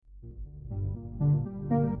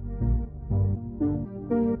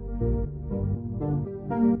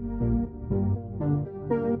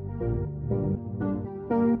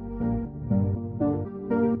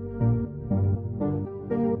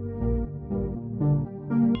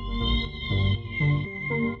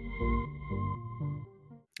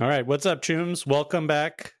All right, what's up, Chooms? Welcome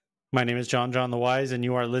back. My name is John the Wise, and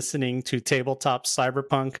you are listening to Tabletop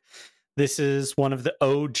Cyberpunk. This is one of the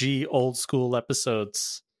OG old school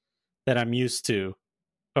episodes that I'm used to.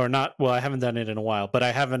 Or not, well, I haven't done it in a while, but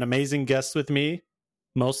I have an amazing guest with me.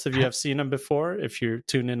 Most of you have seen him before if you're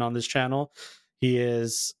tuned in on this channel. He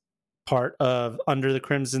is part of Under the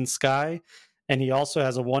Crimson Sky, and he also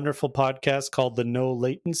has a wonderful podcast called the No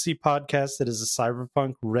Latency Podcast. That is a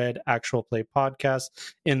Cyberpunk Red actual play podcast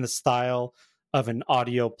in the style of an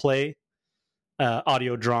audio play,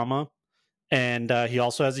 audio drama. And he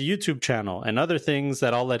also has a YouTube channel and other things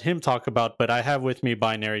that I'll let him talk about. But I have with me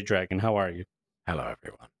Binary Dragon. How are you? Hello,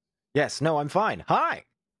 everyone. Yes, no, I'm fine. Hi.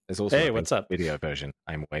 There's also hey, what's up? Video version.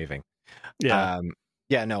 I'm waving. Yeah.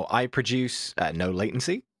 I produce No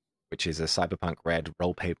Latency, which is a Cyberpunk Red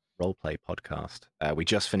roleplay podcast. We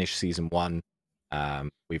just finished season 1.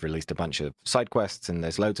 We've released a bunch of side quests, and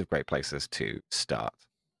there's loads of great places to start.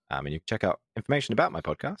 And you can check out information about my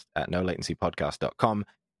podcast at nolatencypodcast.com,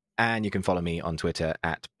 and you can follow me on Twitter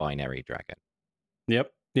at Binary Dragon.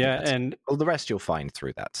 Yep. Yeah, and all the rest you'll find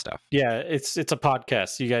through that stuff. Yeah, it's a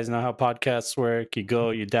podcast. You guys know how podcasts work. You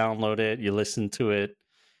go, you download it, you listen to it.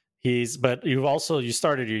 But you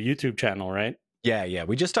started your YouTube channel, right? Yeah.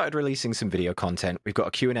 We just started releasing some video content. We've got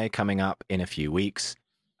a Q&A coming up in a few weeks,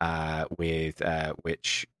 with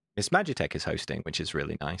which Miss Magitech is hosting, which is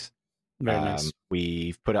really nice. Very nice.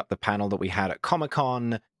 We've put up the panel that we had at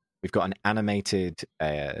Comic-Con. We've got an animated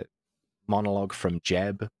monologue from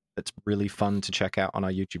Jeb that's really fun to check out on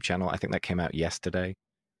our YouTube channel. I think that came out yesterday.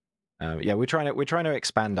 We're trying to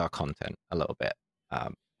expand our content a little bit.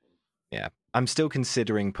 I'm still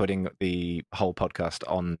considering putting the whole podcast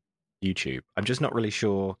on YouTube. I'm just not really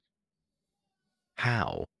sure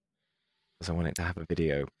how, because I want it to have a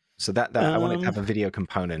video. So that I want it to have a video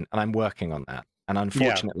component, and I'm working on that. And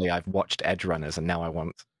unfortunately, I've watched Edge Runners, and now I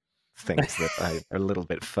want things that are a little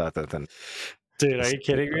bit further than. Dude, are you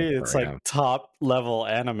kidding me? It's like top level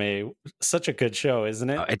anime. Such a good show, isn't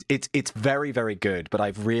it? It's very, very good. But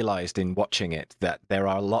I've realized in watching it that there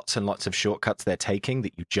are lots and lots of shortcuts they're taking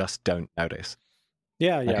that you just don't notice.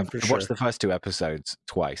 Yeah, for sure. I've watched the first 2 episodes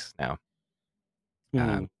twice now.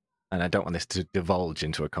 And I don't want this to divulge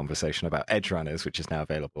into a conversation about Edge Runners, which is now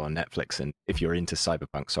available on Netflix. And if you're into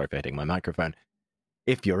Cyberpunk, sorry for hitting my microphone.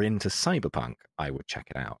 If you're into Cyberpunk, I would check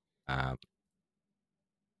it out.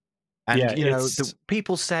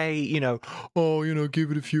 People say,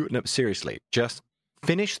 give it a few. No, seriously, just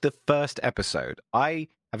finish the first episode. I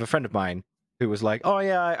have a friend of mine who was like, oh,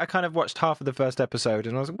 yeah, I kind of watched half of the first episode.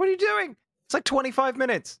 And I was like, what are you doing? It's like 25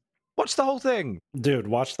 minutes. Watch the whole thing. Dude,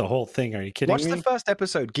 watch the whole thing. Are you kidding me? Watch the first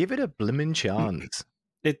episode. Give it a blimmin' chance.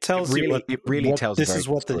 It tells you what... It really tells this is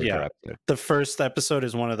what the first episode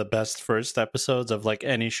is one of the best first episodes of like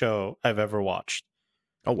any show I've ever watched.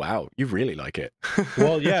 Oh, wow. You really like it.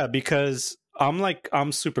 Well, yeah, because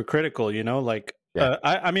I'm super critical,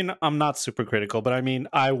 I mean, I'm not super critical, but I mean,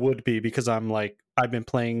 I would be, because I've been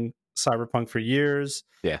playing Cyberpunk for years.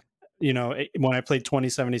 Yeah. When I played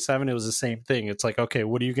 2077, it was the same thing. It's like, okay,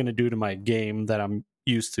 what are you going to do to my game that I'm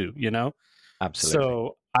used to, Absolutely.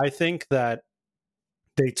 So I think that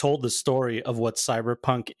they told the story of what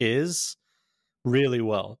Cyberpunk is really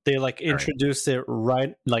well. They introduced it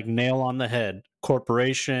right, like nail on the head.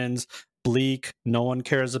 Corporations, bleak, no one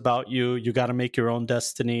cares about you. You got to make your own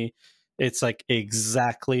destiny. It's like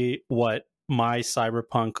exactly what my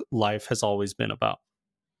Cyberpunk life has always been about.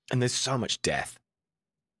 And there's so much death.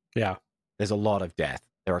 Yeah. There's a lot of death.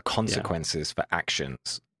 There are consequences for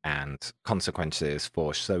actions and consequences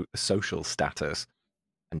for social status.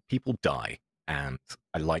 And people die. And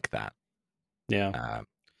I like that. Yeah.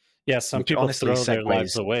 Some people throw their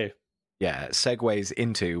lives away. Yeah, segues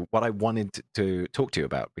into what I wanted to talk to you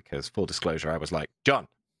about, because full disclosure, I was like, John,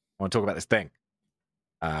 I want to talk about this thing.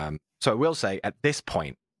 So I will say, at this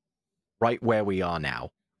point, right where we are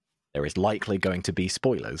now, there is likely going to be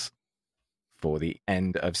spoilers for the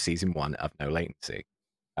end of season 1 of No Latency.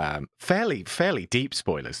 Fairly deep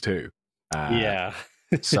spoilers too.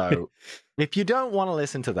 So if you don't want to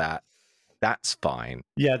listen to that, that's fine.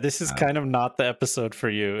 Yeah, this is kind of not the episode for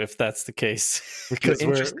you if that's the case. If you're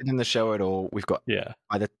interested in the show at all, we've got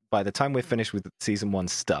by the time we're finished with season 1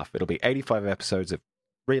 stuff, it'll be 85 episodes of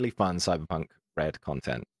really fun Cyberpunk Red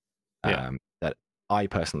content that I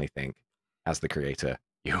personally think, as the creator,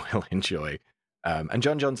 you will enjoy. And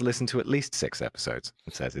John's listened to at least 6 episodes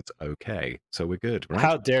and says it's okay, so we're good, right?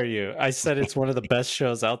 How dare you? I said it's one of the best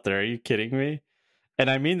shows out there. Are you kidding me? And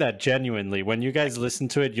I mean that genuinely. When you guys listen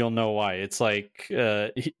to it, you'll know why. It's like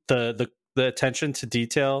the attention to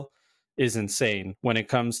detail is insane when it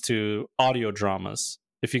comes to audio dramas.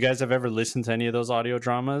 If you guys have ever listened to any of those audio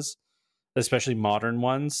dramas, especially modern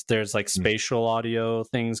ones, there's like spatial audio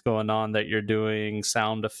things going on that you're doing,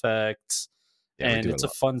 sound effects, and it's a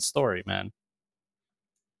fun story, man.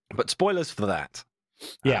 But spoilers for that.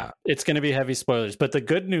 Yeah, it's going to be heavy spoilers. But the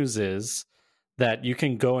good news is that you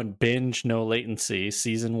can go and binge No Latency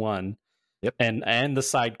season 1, and the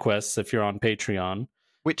side quests if you're on Patreon.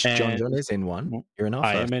 Which John is in one. You're in our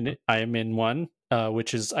first. I am in one,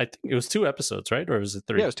 which is, I think it was 2 episodes, right? Or was it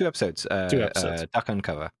 3? Yeah, it was 2 episodes. 2 episodes. Duck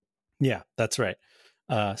Uncover. Yeah, that's right.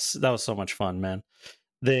 So that was so much fun, man.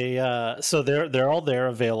 They so they're all there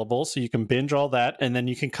available, so you can binge all that, and then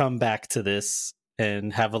you can come back to this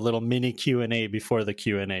and have a little mini Q&A before the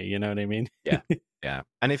Q&A. You know what I mean? Yeah. Yeah,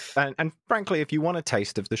 and frankly, if you want a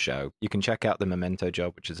taste of the show, you can check out the Memento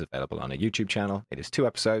Job, which is available on a YouTube channel. It is 2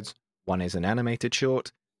 episodes. One is an animated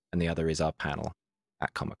short, and the other is our panel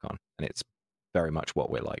at Comic-Con, and it's very much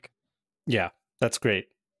what we're like. Yeah, that's great.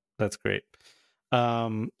 That's great.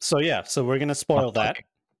 So we're gonna spoil that.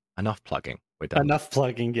 Enough plugging. We're done. Enough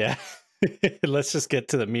plugging. Yeah. Let's just get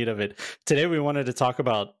to the meat of it. Today we wanted to talk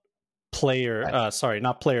about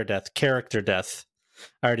character death.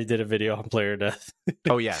 I already did a video on player death.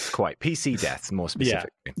 Oh, yes, quite. PC death, more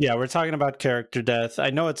specifically. Yeah, we're talking about character death. I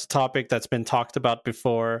know it's a topic that's been talked about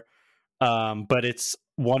before, but it's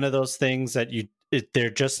one of those things that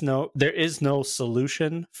there is no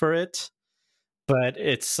solution for it, but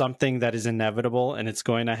it's something that is inevitable and it's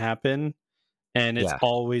going to happen. And it's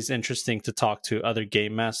always interesting to talk to other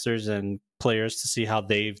game masters and players to see how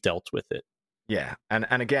they've dealt with it. Yeah, and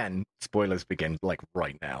again, spoilers begin like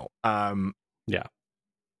right now.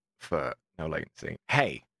 For No Latency.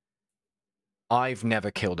 Hey, I've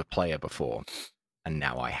never killed a player before, and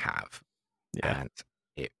now I have. Yeah. And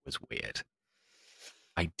it was weird.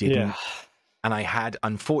 I didn't, and I had,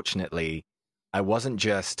 unfortunately, it wasn't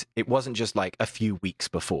just like a few weeks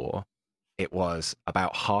before. It was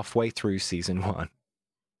about halfway through season 1.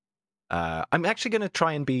 I'm actually going to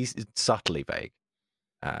try and be subtly vague,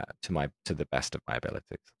 to the best of my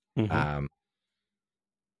abilities. Mm-hmm.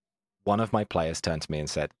 One of my players turned to me and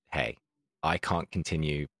said, "Hey, I can't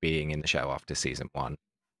continue being in the show after season 1.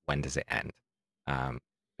 When does it end?"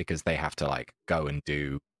 Because they have to like go and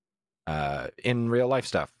do in real life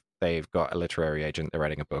stuff. They've got a literary agent. They're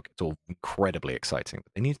writing a book. It's all incredibly exciting,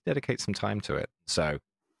 but they need to dedicate some time to it. So,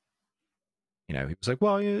 he was like,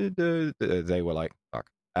 "Well, they were like, fuck."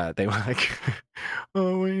 They were like,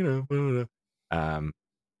 "Oh,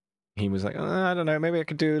 he was like, "I don't know. Maybe I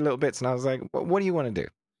could do little bits." And I was like, "What do you want to do?"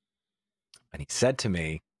 And he said to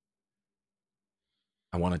me,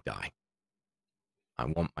 "I want to die. I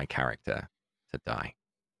want my character to die."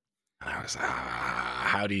 And I was,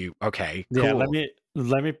 how do you? Okay, cool. Yeah,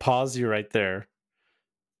 let me pause you right there,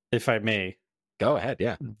 if I may. Go ahead.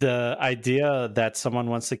 Yeah. The idea that someone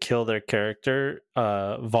wants to kill their character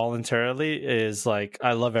voluntarily is like,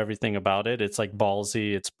 I love everything about it. It's like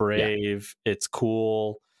ballsy, it's brave, it's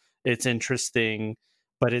cool, it's interesting.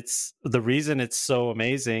 But the reason it's so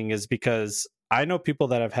amazing is because I know people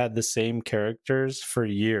that have had the same characters for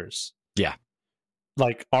years. Yeah.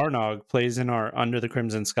 Like Arnog plays in our Under the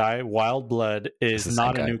Crimson Sky. Wildblood is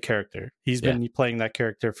not a new character. He's been playing that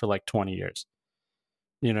character for like 20 years.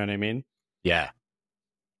 You know what I mean? Yeah.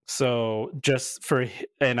 So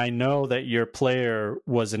and I know that your player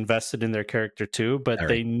was invested in their character too, but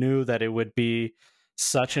they knew that it would be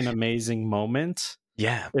such an amazing moment.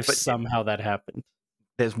 Yeah. If somehow that happened.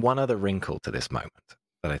 There's one other wrinkle to this moment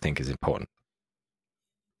that I think is important.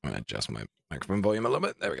 I'm going to adjust my microphone volume a little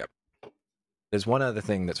bit. There we go. There's one other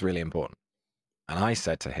thing that's really important. And I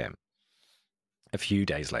said to him a few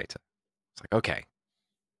days later, it's like, okay,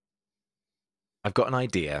 I've got an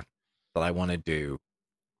idea that I want to do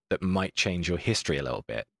that might change your history a little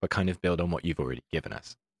bit, but kind of build on what you've already given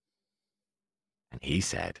us. And he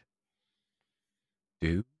said,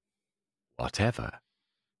 "Do whatever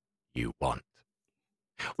you want."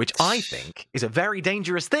 Which I think is a very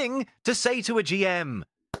dangerous thing to say to a GM.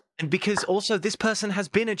 And because also this person has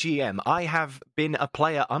been a GM. I have been a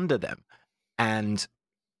player under them. And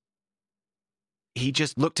he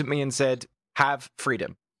just looked at me and said, "Have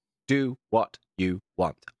freedom. Do what you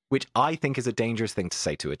want." Which I think is a dangerous thing to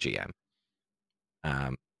say to a GM.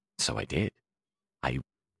 So I did. I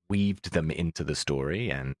weaved them into the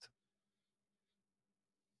story, and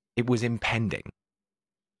it was impending.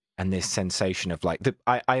 And this sensation of like,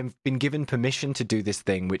 I've been given permission to do this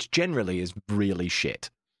thing, which generally is really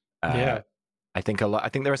shit. I think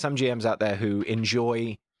there are some GMs out there who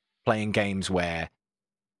enjoy playing games where,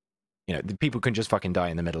 the people can just fucking die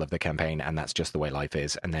in the middle of the campaign, and that's just the way life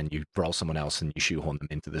is. And then you roll someone else and you shoehorn them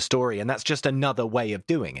into the story, and that's just another way of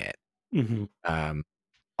doing it. Mm-hmm.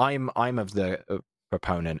 I'm of the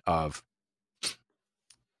proponent of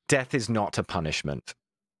death is not a punishment.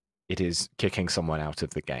 It is kicking someone out of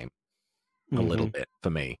the game a little bit for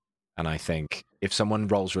me. And I think if someone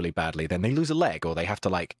rolls really badly, then they lose a leg, or they have to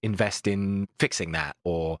like invest in fixing that,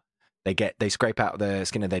 or they scrape out the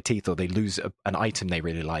skin of their teeth, or they lose an item they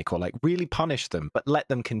really like, or like really punish them, but let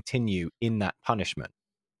them continue in that punishment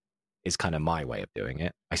is kind of my way of doing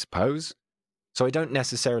it, I suppose. So I don't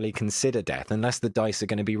necessarily consider death unless the dice are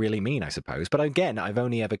going to be really mean, I suppose. But again, I've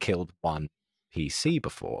only ever killed one PC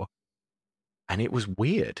before, and it was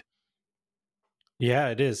weird. Yeah,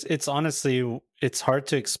 it is. It's honestly, it's hard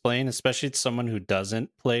to explain, especially to someone who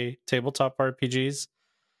doesn't play tabletop RPGs.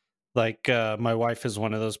 Like, my wife is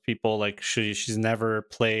one of those people, like, she's never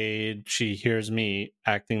played. She hears me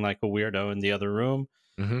acting like a weirdo in the other room.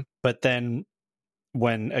 But then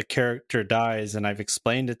when a character dies and I've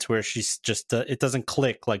explained it to her, she's just, it doesn't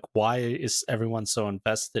click. Like, why is everyone so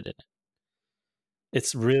invested in it?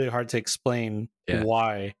 It's really hard to explain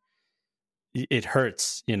why it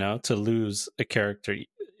hurts, to lose a character,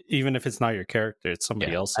 even if it's not your character, it's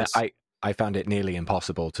somebody else's. I found it nearly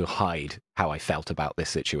impossible to hide how I felt about this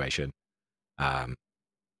situation.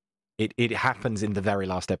 It happens in the very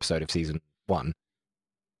last episode of season 1.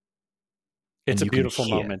 It's a beautiful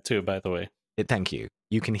moment too, by the way. Thank you.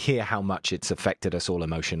 You can hear how much it's affected us all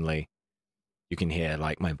emotionally. You can hear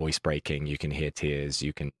like my voice breaking. You can hear tears.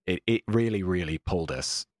 It really, really pulled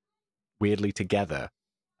us weirdly together.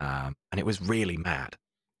 And it was really mad.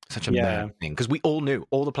 Such a mad thing. Because we all knew,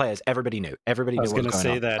 all the players, everybody knew. Everybody knew what was going on. I was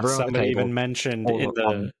going to say that somebody even mentioned in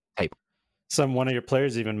the table. One of your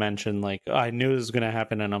players even mentioned, like, I knew this was going to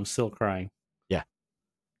happen and I'm still crying. Yeah.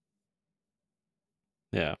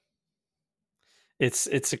 Yeah.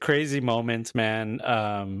 It's a crazy moment, man.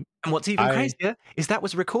 And what's even crazier is that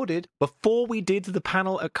was recorded before we did the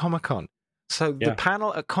panel at Comic-Con. So the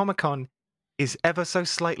panel at Comic-Con is ever so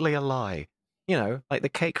slightly a lie. Like the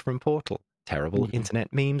cake from Portal. Terrible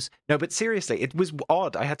internet memes. No, but seriously, it was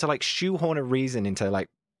odd. I had to like shoehorn a reason into like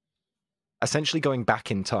essentially going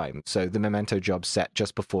back in time. So the Memento job's set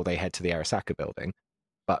just before they head to the Arasaka building.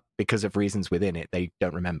 But because of reasons within it, they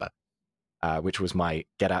don't remember. Which was my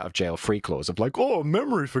get out of jail free clause of like, oh,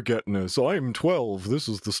 memory forgetness. I'm 12. This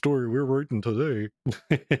is the story we're writing today.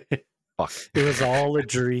 Fuck. It was all a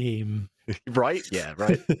dream. Right? Yeah,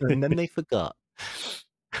 right. And then they forgot.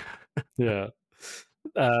 Yeah.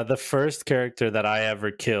 The first character that I ever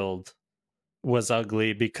killed was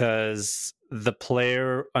ugly because the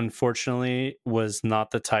player, unfortunately, was not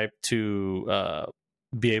the type to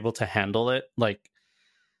be able to handle it. Like,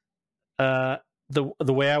 the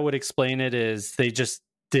way I would explain it is they just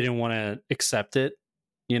didn't want to accept it.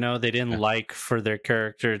 They didn't like for their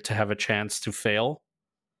character to have a chance to fail.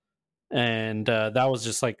 And that was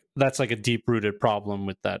just like, that's like a deep-rooted problem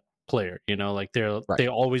with that player, like they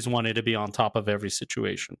always wanted to be on top of every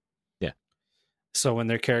situation. Yeah. So when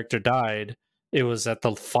their character died, it was at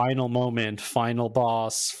the final moment, final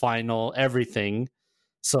boss, final everything.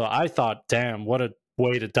 So I thought, damn, what a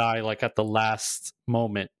way to die, like at the last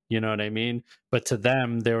moment, you know what I mean? But to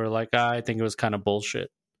them, they were like, I think it was kind of bullshit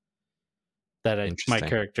that my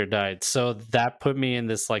character died. So that put me in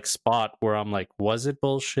this like spot where I'm like, was it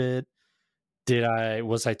bullshit?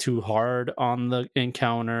 Was I too hard on the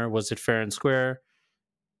encounter? Was it fair and square?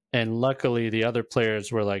 And luckily the other players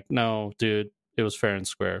were like, no, dude, it was fair and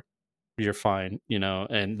square. You're fine,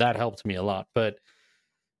 and that helped me a lot. But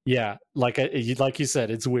yeah, like you said,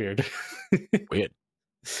 it's weird. Weird.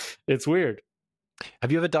 It's weird.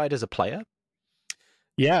 Have you ever died as a player?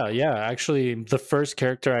 Yeah. Actually, the first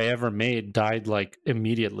character I ever made died like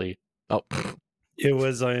immediately. Oh. It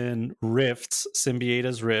was in Rifts,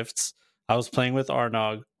 Symbieta's Rifts. I was playing with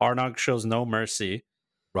Arnog. Arnog shows no mercy.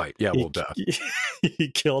 Right. Yeah, well, duh. He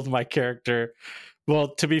killed my character. Well,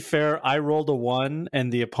 to be fair, I rolled a 1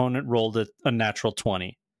 and the opponent rolled a natural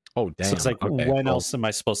 20. Oh, damn. So it's like, when else am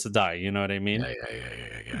I supposed to die? You know what I mean?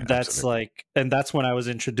 Yeah. That's absolutely. like, and that's when I was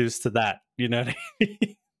introduced to that. You know what I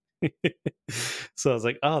mean? So I was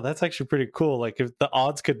like, oh, that's actually pretty cool. Like, if the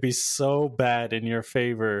odds could be so bad in your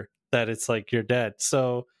favor that it's like you're dead.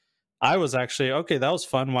 So I was actually, okay, that was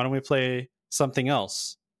fun. Why don't we play something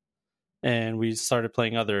else? And we started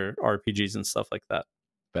playing other RPGs and stuff like that.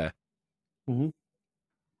 Fair. Mm-hmm.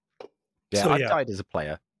 Yeah, I died as a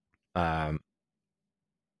player. And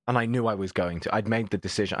I knew I was going to. I'd made the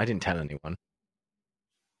decision. I didn't tell anyone.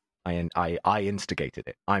 I instigated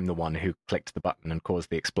it. I'm the one who clicked the button and caused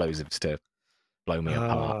the explosives to blow me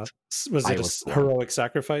apart. Was it a heroic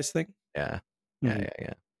sacrifice thing? Yeah.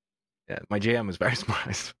 Yeah. My GM was very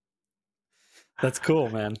surprised. That's cool,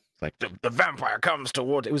 man. It's like, the vampire comes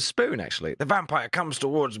towards... It was Spoon, actually. The vampire comes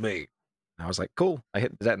towards me. I was like, cool. I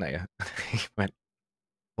hit the detonator. He went,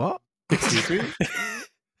 what? Excuse me?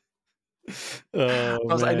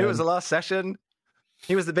 Oh, I knew it was the man. last session.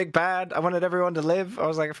 He was the big bad. I wanted everyone to live. I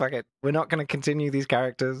was like, fuck it. We're not going to continue these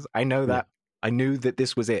characters. I know that. I knew that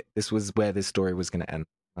this was it. This was where this story was going to end.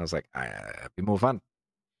 I was like, it'd be more fun.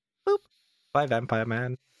 Boop. Bye, Vampire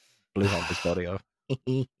Man. Blew his body off.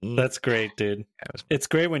 That's great, dude. Yeah, it was fun. It's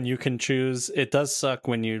great when you can choose. It does suck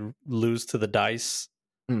when you lose to the dice,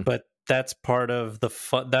 Mm. but that's part of the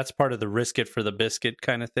fun. That's part of the risk it for the biscuit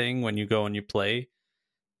kind of thing when you go and you play.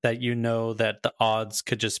 That you know that the odds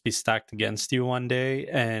could just be stacked against you one day,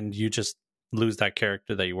 and you just lose that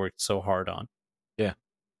character that you worked so hard on. Yeah.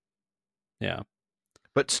 Yeah.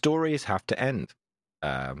 But stories have to end.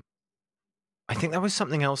 I think that was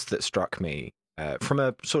something else that struck me from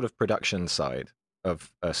a sort of production side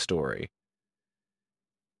of a story.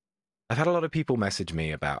 I've had a lot of people message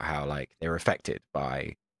me about how like they were affected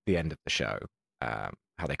by the end of the show, how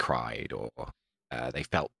they cried or they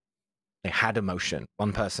felt they had emotion.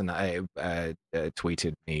 One person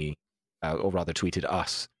tweeted me, or rather tweeted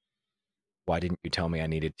us, "Why didn't you tell me I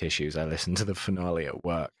needed tissues? I listened to the finale at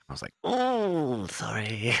work." I was like, "Oh,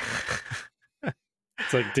 sorry."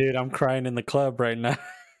 It's like, dude, I'm crying in the club right now.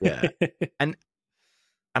 Yeah. And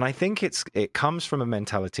I think it comes from a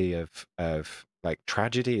mentality of like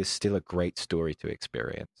tragedy is still a great story to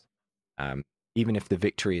experience, even if the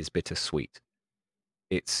victory is bittersweet.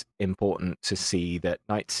 It's important to see that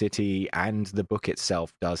Night City and the book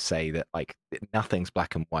itself does say that like nothing's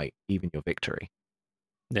black and white, even your victory.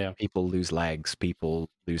 Yeah. People lose legs, people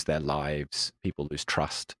lose their lives, people lose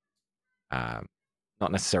trust.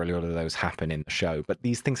 Not necessarily all of those happen in the show, but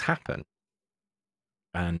these things happen.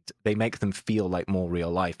 And they make them feel like more real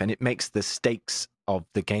life. And it makes the stakes of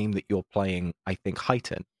the game that you're playing, I think,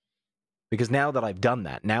 heighten. Because now that I've done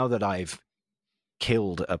that, now that I've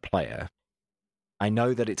killed a player, I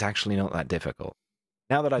know that it's actually not that difficult.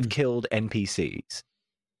 Now that I've killed NPCs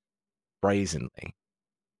brazenly,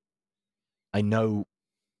 I know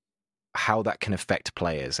how that can affect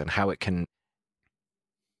players and how it can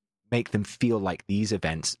make them feel like these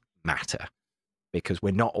events matter. Because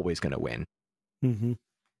we're not always going to win. Mm-hmm.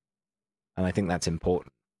 And I think that's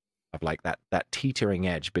important. Of like that teetering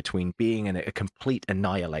edge between being a complete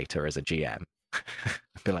annihilator as a GM.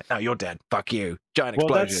 Be like, no, you're dead. Fuck you. Giant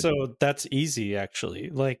explosion. Well, that's easy actually.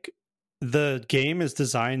 Like the game is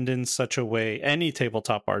designed in such a way, any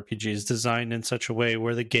tabletop RPG is designed in such a way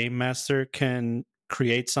where the game master can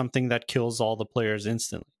create something that kills all the players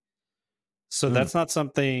instantly. So that's not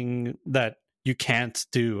something that you can't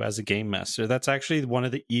do as a game master. That's actually one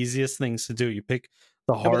of the easiest things to do. You pick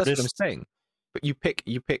the hardest. That's what I'm saying. But you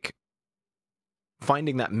pick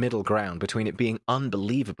finding that middle ground between it being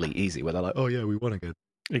unbelievably easy, where they're like, oh yeah, we won again.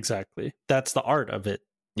 Exactly. That's the art of it.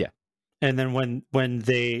 Yeah. And then when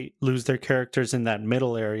they lose their characters in that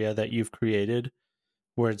middle area that you've created,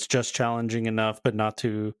 where it's just challenging enough, but not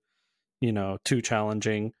too, too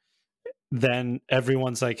challenging, then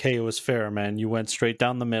everyone's like, hey, it was fair, man. You went straight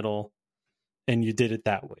down the middle and you did it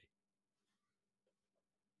that way.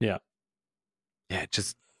 Yeah. Yeah,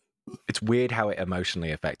 it's weird how it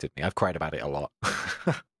emotionally affected me. I've cried about it a lot.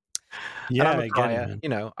 Yeah, I'm a crier. It,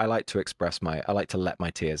 man. I like to I like to let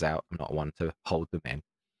my tears out. I'm not one to hold them in.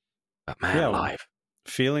 But man, alive.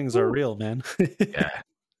 Feelings are real, man. Yeah.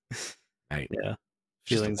 Right. Yeah.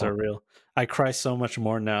 Feelings are real. I cry so much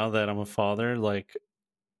more now that I'm a father. Like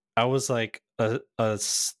I was like a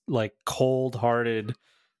like cold-hearted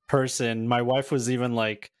person. My wife was even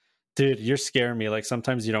like, dude, you're scaring me. Like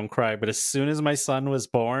sometimes you don't cry, but as soon as my son was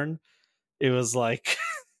born, it was like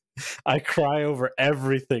I cry over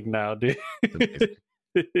everything now, dude.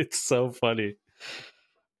 It's so funny.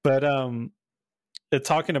 But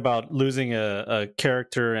talking about losing a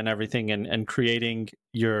character and everything and creating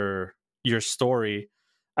your story,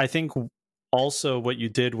 I think also what you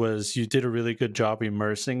did was you did a really good job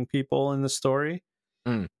immersing people in the story.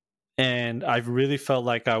 And I really felt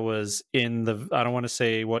like I was in I don't want to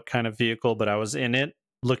say what kind of vehicle, but I was in it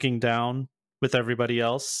looking down with everybody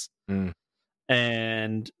else.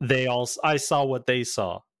 And I saw what they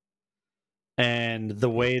saw. And the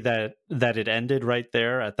way that it ended right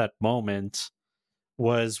there at that moment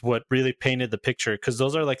was what really painted the picture. Because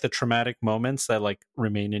those are like the traumatic moments that like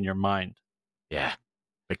remain in your mind. Yeah,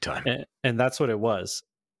 big time. And that's what it was.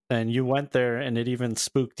 And you went there and it even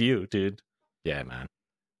spooked you, dude. Yeah, man.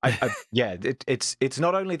 It's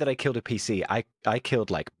not only that I killed a PC, I killed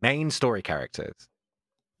like main story characters,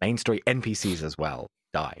 main story NPCs as well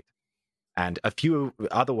died, and a few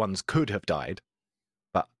other ones could have died,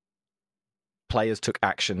 but players took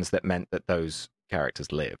actions that meant that those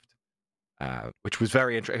characters lived, which was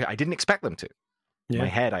very interesting. I didn't expect them to. In my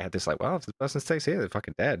head, I had this like, well, if the person stays here, they're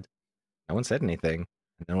fucking dead. No one said anything.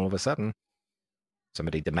 And then all of a sudden,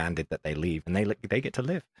 somebody demanded that they leave, and they get to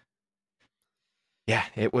live. Yeah,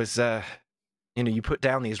 it was, you put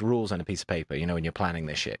down these rules on a piece of paper, when you're planning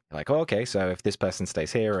this shit. You're like, oh, okay, so if this person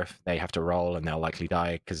stays here, if they have to roll and they'll likely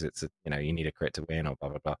die because it's, you need a crit to win or blah,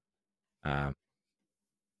 blah, blah.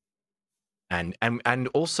 And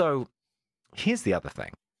also, here's the other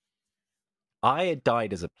thing. I had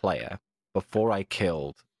died as a player before I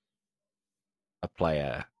killed a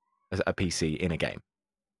player, a PC in a game.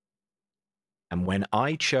 And when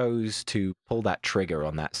I chose to pull that trigger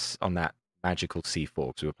on that magical C4,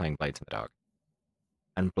 because we were playing Blades in the Dark,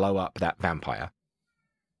 and blow up that vampire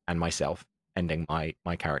and myself, ending my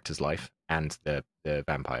character's life and the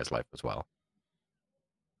vampire's life as well,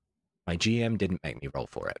 my GM didn't make me roll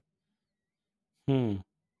for it. And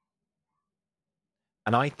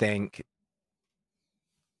I think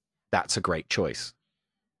that's a great choice.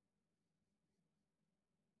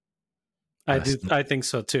 I think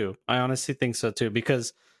so too. I honestly think so too,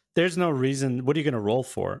 because there's no reason. What are you going to roll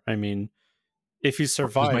for? I mean, if you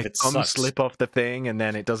survive, it sucks. Slip off the thing, and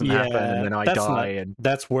then it doesn't happen, and then I die. And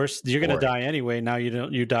that's worse. You're going to die anyway. Now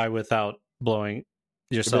you die without blowing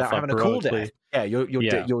yourself up having a cool death. Yeah,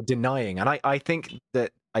 you're denying, and I think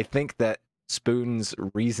that Spoon's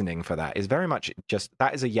reasoning for that is very much just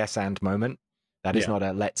that is a yes and moment. That is not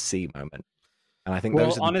a let's see moment. And I think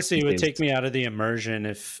honestly, it would take me out of the immersion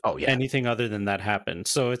if anything other than that happened.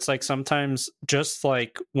 So it's like sometimes, just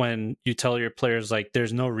like when you tell your players, like,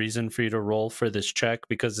 there's no reason for you to roll for this check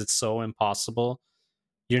because it's so impossible,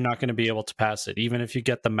 you're not going to be able to pass it, even if you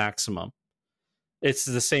get the maximum. It's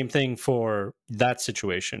the same thing for that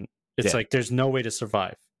situation. It's like there's no way to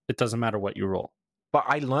survive. It doesn't matter what you roll. But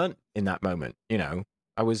I learned in that moment,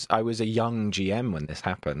 I was a young GM when this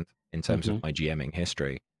happened in terms of my GMing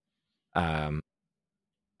history.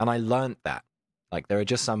 And I learned that, like, there are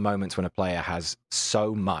just some moments when a player has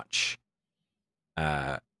so much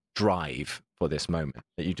drive for this moment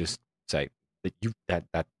that you just say that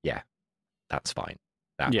that's fine.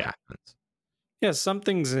 That happens. Yeah, some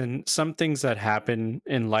things that happen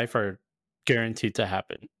in life are guaranteed to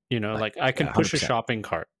happen. Like I can push 100%. A shopping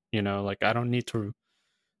cart. Like I don't need to.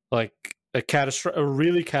 Like a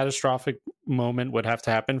really catastrophic moment would have to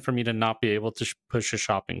happen for me to not be able to push a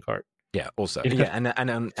shopping cart. Yeah, also. Yeah,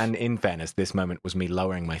 and in fairness, this moment was me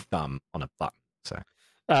lowering my thumb on a button. So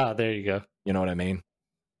there you go. You know what I mean? It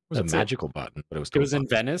was a magical button, but it was It was in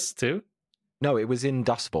Venice too? No, it was in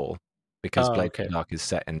Dustfall, because Blades in the Dark is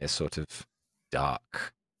set in this sort of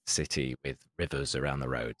dark city with rivers around the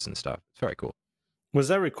roads and stuff. It's very cool. Was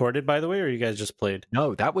that recorded, by the way, or you guys just played?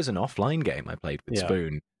 No, that was an offline game I played with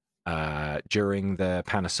Spoon during the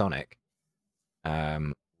Panasonic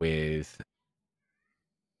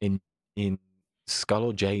in Skull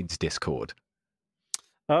or Jade's Discord.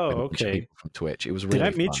 Oh, okay. From Twitch. It was really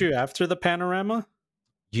fun. Did I meet you after the panorama?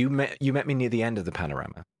 You met me near the end of the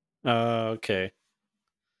panorama. Oh, okay.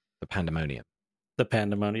 The pandemonium. The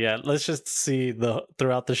pandemonium. Yeah, let's just see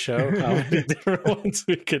throughout the show how many different ones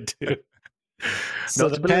we could do. So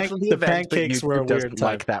the pancakes were a weird time.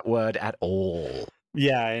 Like that word at all.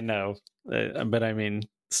 Yeah, I know. But I mean,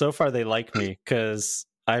 so far they like me because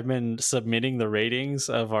I've been submitting the ratings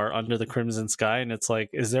of our Under the Crimson Sky, and it's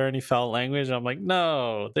like, is there any foul language? I'm like,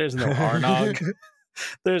 no, there's no Arnog.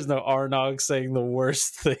 There's no Arnog saying the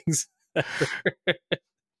worst things ever.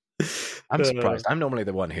 I'm surprised. I'm normally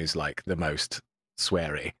the one who's like the most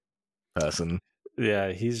sweary person.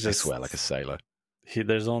 Yeah, he's just... I swear like a sailor.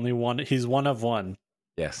 There's only one. He's one of one.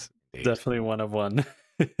 Yes, indeed. Definitely one of one.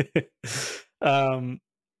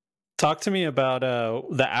 Talk to me about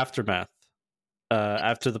the aftermath.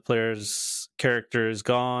 After the player's character is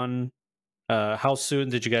gone, how soon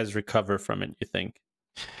did you guys recover from it, you think?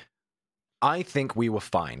 I think we were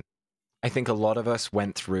fine. I think a lot of us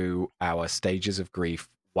went through our stages of grief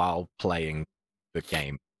while playing the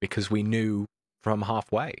game, because we knew from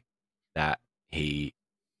halfway that he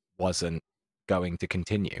wasn't going to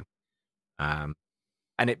continue. And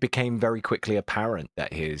it became very quickly apparent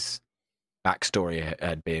that his backstory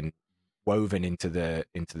had been woven into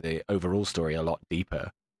the overall story a lot deeper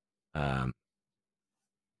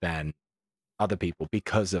than other people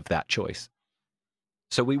because of that choice.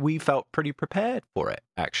 So we felt pretty prepared for it,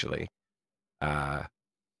 actually.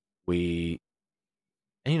 We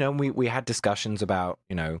had discussions about,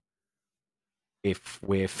 if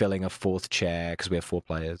we're filling a fourth chair, because we have 4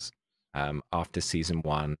 players, after season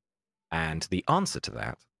 1, and the answer to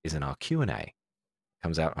that is in our Q&A.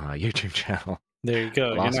 Comes out on our YouTube channel. There you go.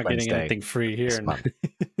 You're Last not getting Wednesday anything free this here. month.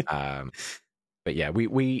 But yeah,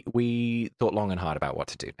 we thought long and hard about what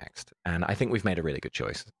to do next, and I think we've made a really good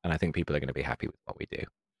choice, and I think people are going to be happy with what we do.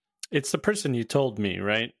 It's the person you told me,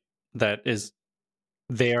 right? That is,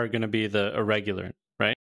 they are going to be the irregular,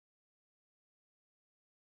 right?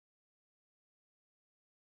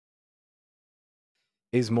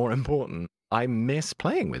 Is more important. I miss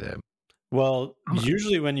playing with him. Well,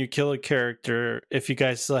 usually when you kill a character, if you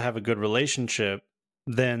guys still have a good relationship,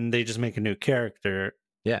 then they just make a new character.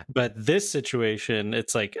 Yeah. But this situation,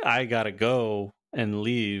 it's like, I gotta go and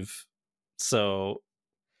leave. So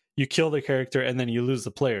you kill the character and then you lose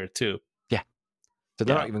the player too. Yeah. So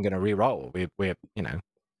they're not even going to re-roll. We're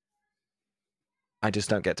I just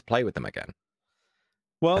don't get to play with them again.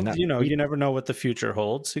 Well, you never know what the future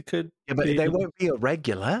holds. It could but they won't be a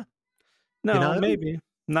regular. No, maybe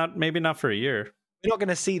not for a year. We're not going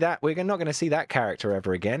to see that. We're not going to see that character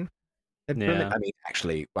ever again. Yeah.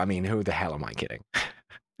 I mean, who the hell am I kidding?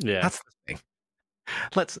 Yeah, that's the thing.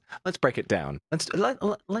 Let's break it down.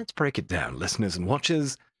 Let's break it down, listeners and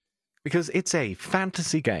watchers, because it's a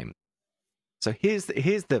fantasy game. So here's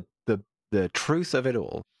the truth of it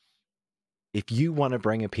all. If you want to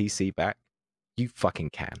bring a PC back, you fucking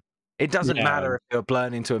can. It doesn't matter if you're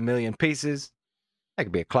blown into a million pieces. It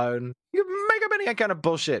could be a clone. You can make up any kind of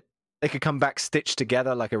bullshit. They could come back stitched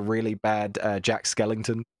together like a really bad Jack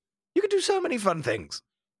Skellington. You could do so many fun things.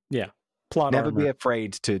 Yeah. Plot Never armor. be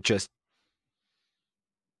afraid to just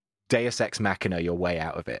Deus Ex Machina your way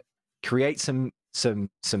out of it. Create some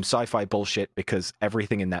sci-fi bullshit because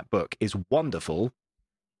everything in that book is wonderful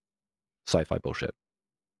sci-fi bullshit.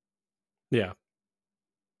 Yeah.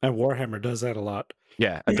 And Warhammer does that a lot.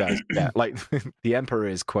 Yeah, it does. Yeah, like the Emperor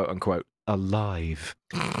is quote unquote alive.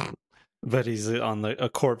 But he's on a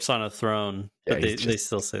corpse on a throne. Yeah, but they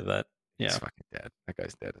still say that. Yeah. He's fucking dead. That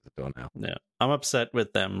guy's dead at the door now. Yeah. I'm upset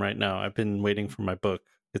with them right now. I've been waiting for my book.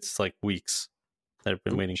 It's like weeks that I've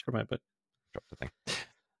been waiting for my book. Drop the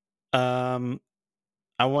thing.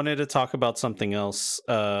 I wanted to talk about something else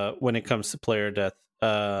when it comes to player death.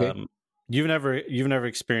 Okay. You've never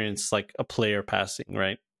experienced like a player passing,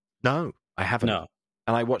 right? No, I haven't. No.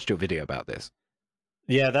 And I watched your video about this.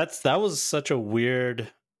 Yeah, that was such a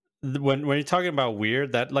weird. When you're talking about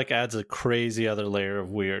weird, that like adds a crazy other layer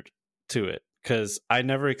of weird to it, because I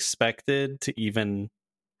never expected to even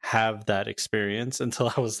have that experience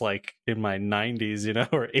until I was like in my 90s,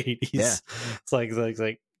 or 80s. Yeah. It's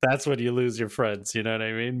like that's when you lose your friends, you know what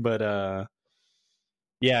I mean? But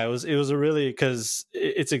yeah, it was a really, because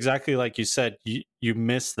it's exactly like you said, you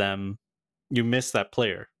miss them, you miss that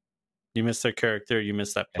player, you miss their character, you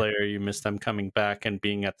miss that player, you miss them coming back and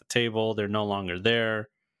being at the table. They're no longer there,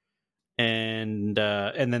 and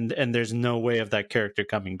there's no way of that character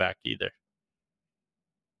coming back either.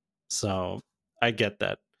 So I get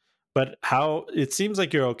that, but how it seems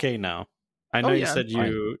like you're okay now. I know you said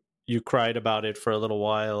you cried about it for a little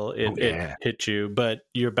while. It hit you, but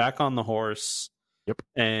you're back on the horse. Yep.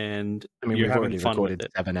 And I mean, we've already recorded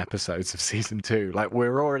 7 episodes of season 2. Like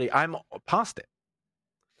I'm past it.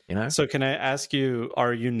 So can I ask you,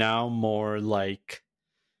 are you now more like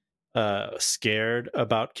scared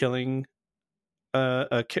about killing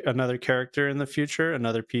another character in the future,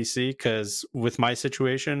 another PC? Because with my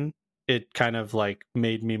situation, it kind of like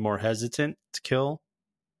made me more hesitant to kill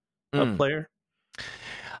a player.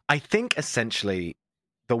 I think essentially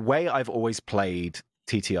the way I've always played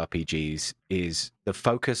TTRPGs is the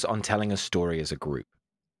focus on telling a story as a group.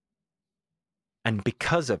 And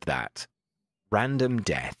because of that, random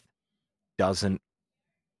death doesn't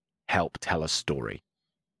help tell a story.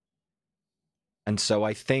 And so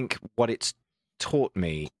I think what it's taught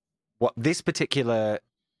me, what this particular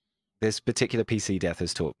PC death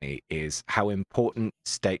has taught me, is how important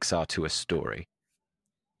stakes are to a story.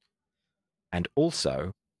 And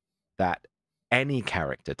also that any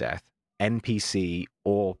character death, NPC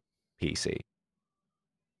or PC,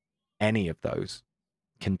 any of those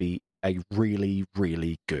can be a really,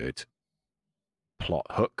 really good plot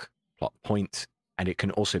hook, plot point, and it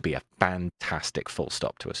can also be a fantastic full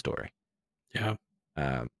stop to a story. Yeah.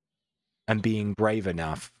 And being brave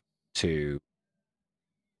enough to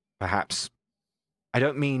perhaps, I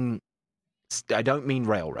don't mean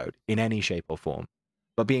railroad in any shape or form,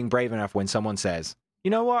 but being brave enough when someone says, you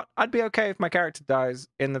know what, I'd be okay if my character dies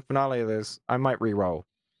in the finale of this, I might re-roll.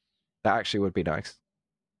 That actually would be nice.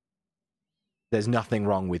 There's nothing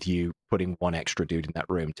wrong with you putting one extra dude in that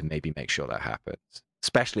room to maybe make sure that happens,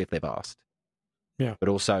 especially if they've asked. Yeah. But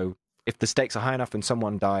also, if the stakes are high enough and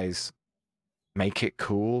someone dies, make it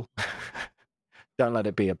cool. Don't let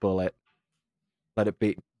it be a bullet. Let it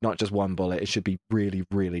not just one bullet. It should be really,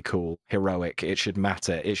 really cool, heroic. It should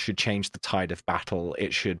matter. It should change the tide of battle.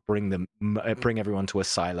 It should bring everyone to a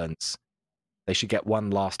silence. They should get one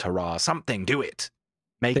last hurrah. Something, do it.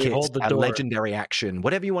 Make They it hold the a door. legendary action.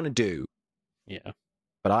 Whatever you want to do. Yeah.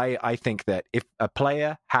 But I think that if a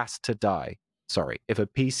player has to die, if a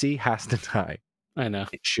PC has to die, I know.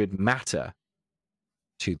 it should matter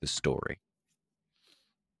to the story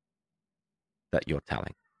that you're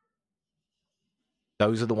telling.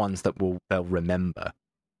 Those are the ones that they'll remember,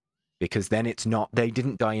 because then it's not, they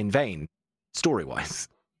didn't die in vain, story-wise.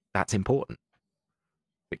 That's important.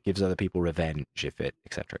 It gives other people revenge, if it,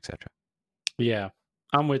 etc., etc. Yeah,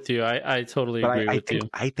 I'm with you. I totally agree with you.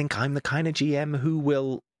 I think I'm the kind of GM who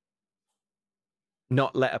will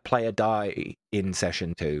not let a player die in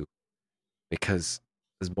session 2 because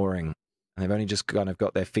it's boring and they've only just kind of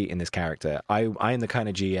got their feet in this character. I am the kind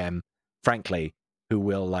of GM, frankly, who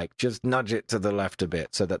will like just nudge it to the left a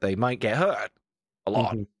bit so that they might get hurt a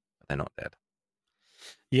lot, but they're not dead.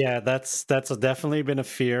 Yeah, that's definitely been a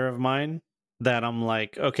fear of mine, that I'm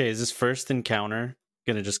like, okay, is this first encounter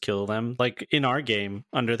gonna just kill them? Like in our game,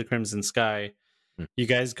 Under the Crimson Sky, you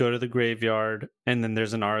guys go to the graveyard and then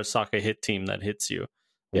there's an Arasaka hit team that hits you.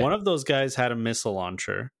 Yeah. One of those guys had a missile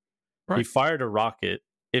launcher. Right. He fired a rocket.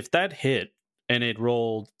 If that hit and it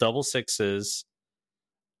rolled double sixes,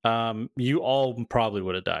 you all probably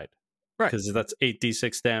would have died. Right. Because that's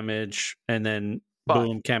 8d6 damage and then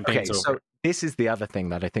boom, campaign's over. So this is the other thing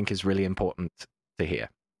that I think is really important to hear.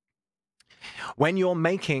 When you're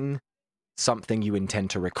making something you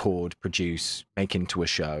intend to record, produce, make into a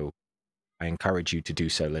show, I encourage you to do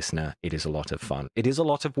so, listener. It is a lot of fun. It is a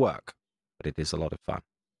lot of work, but it is a lot of fun.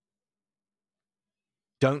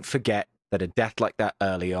 Don't forget that a death like that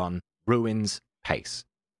early on ruins pace.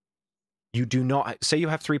 You do not... Say you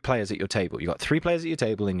have 3 players at your table. You've got 3 players at your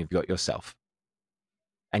table and you've got yourself.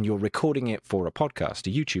 And you're recording it for a podcast, a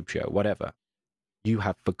YouTube show, whatever. You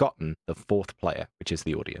have forgotten the 4th player, which is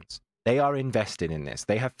the audience. They are invested in this.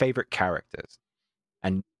 They have favorite characters.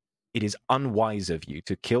 And it is unwise of you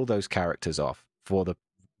to kill those characters off for the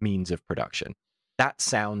means of production. That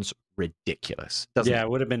sounds ridiculous, doesn't it? Yeah, it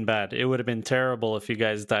would have been bad. It would have been terrible if you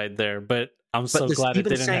guys died there, but I'm so glad it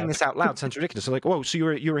didn't happen. Even saying this out loud sounds ridiculous. So like, whoa, so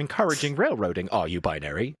you're encouraging railroading, are you,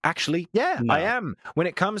 Binary? Actually, yeah, no. I am. When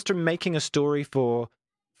it comes to making a story for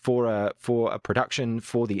a production,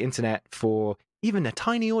 for the internet, for even a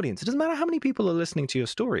tiny audience, it doesn't matter how many people are listening to your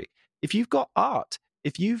story. If you've got art,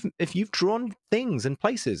 if you've drawn things and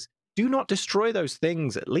places, do not destroy those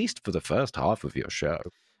things, at least for the first half of your show.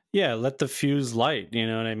 Yeah, let the fuse light, you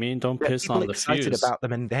know what I mean? Don't piss on the fuse. Excited about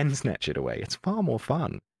them and then snatch it away. It's far more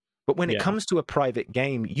fun. But when it comes to a private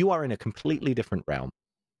game, you are in a completely different realm.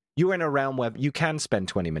 You're in a realm where you can spend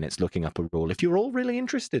 20 minutes looking up a rule if you're all really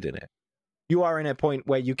interested in it. You are in a point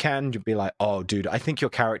where you can be like, oh, dude, I think your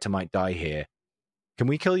character might die here. Can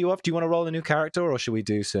we kill you off? Do you want to roll a new character, or should we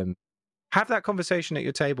do some... Have that conversation at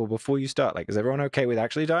your table before you start. Like, is everyone okay with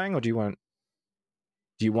actually dying, or do you want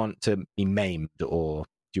to be maimed, or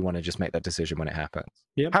do you want to just make that decision when it happens?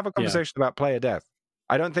 Yep. Have a conversation about player death.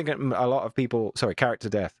 I don't think a lot of people... Sorry, character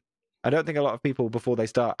death. I don't think a lot of people, before they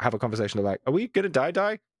start, have a conversation like, are we going to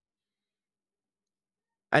die?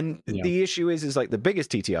 And the issue is like the biggest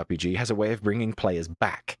TTRPG has a way of bringing players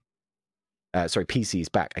back.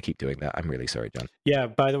 PCs back. I keep doing that. I'm really sorry, John. Yeah,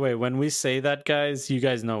 by the way, when we say that, guys, you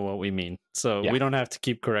guys know what we mean. So we don't have to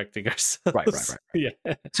keep correcting ourselves. Right.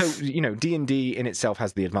 Yeah. So, D&D in itself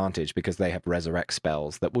has the advantage because they have resurrect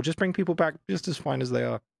spells that will just bring people back just as fine as they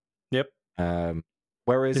are. Yep.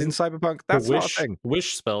 Whereas in Cyberpunk, that's not a thing.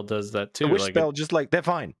 Wish spell does that too. The wish spell, just like, they're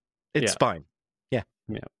fine. It's fine. Yeah.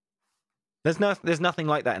 There's nothing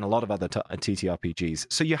like that in a lot of other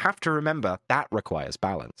TTRPGs. So you have to remember that requires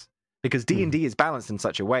balance. Because D&D is balanced in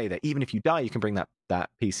such a way that even if you die, you can bring that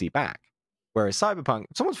PC back. Whereas Cyberpunk,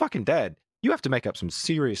 if someone's fucking dead, you have to make up some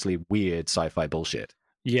seriously weird sci-fi bullshit.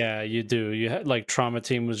 Yeah, you do. You had, like, Trauma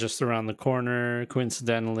Team was just around the corner,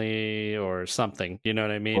 coincidentally, or something. You know what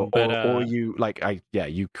I mean? Or you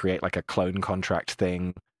you create like a clone contract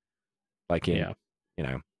thing, like in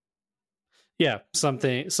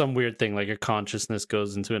some weird thing, like a consciousness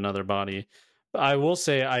goes into another body. I will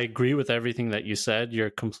say I agree with everything that you said. You're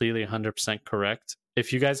completely 100% correct.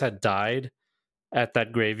 If you guys had died at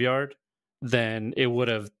that graveyard, then it would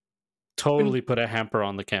have totally put a hamper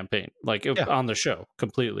on the campaign, on the show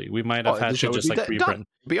completely. We might have had to just rebrand.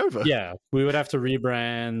 Be over. Yeah, we would have to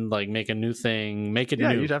rebrand, like make a new thing, make it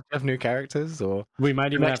new. You'd have to have new characters, or we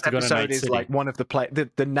might even have to go to Night City. Like one of the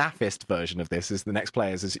the naffest version of this is the next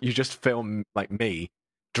players is you just film like me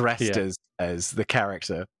dressed as the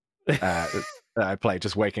character. I play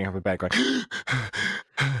just waking up in bed going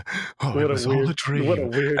What it a was all weird- a dream. what a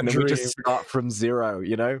weird And then we just dream. start from zero,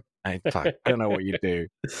 you know? I don't know what you do.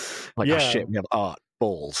 Like, oh Yeah, shit, we have art,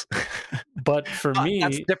 balls. but for But that's me,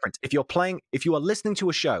 the difference. If you are listening to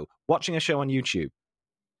a show, watching a show on YouTube,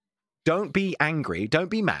 don't be angry, don't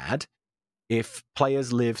be mad if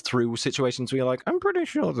players live through situations where you're like, I'm pretty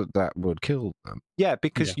sure that would kill them. Yeah,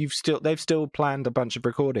 because they've still planned a bunch of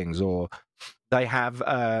recordings, or they have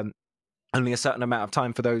only a certain amount of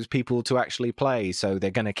time for those people to actually play, so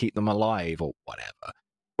they're going to keep them alive or whatever.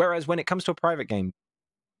 Whereas when it comes to a private game,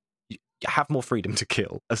 you have more freedom to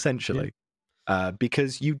kill, essentially.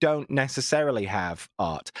 Because you don't necessarily have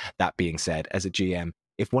art. That being said, as a GM,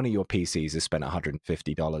 if one of your PCs has spent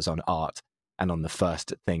 $150 on art, and on the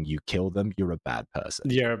first thing you kill them, you're a bad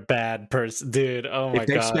person. you're a bad person, dude. Oh my If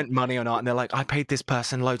they've god, spent money on art and they're like, I paid this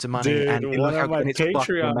person loads of money, dude, and one of my it's fucking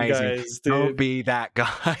Patreon amazing. guys, Don't dude. be that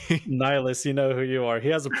guy. Nihilus, you know who you are. He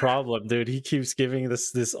has a problem, dude. He keeps giving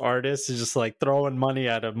this artist, he's just like throwing money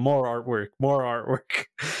at him, more artwork.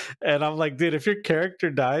 And I'm like, dude, if your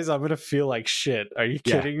character dies, I'm gonna feel like shit. Are you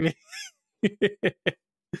kidding me?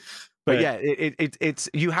 But yeah, it's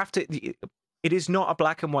you have to. It is not a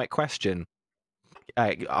black and white question.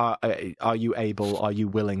 Are you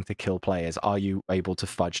willing to kill players? Are you able to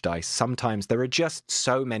fudge dice? Sometimes there are just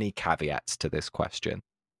so many caveats to this question.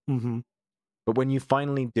 Mm-hmm. But when you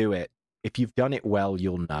finally do it, if you've done it well,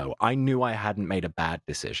 you'll know. I knew I hadn't made a bad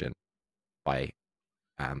decision by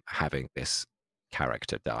having this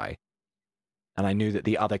character die. And I knew that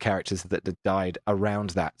the other characters that died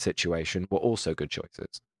around that situation were also good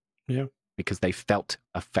choices. Yeah. Because they felt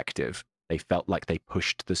effective. They felt like they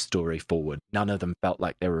pushed the story forward. None of them felt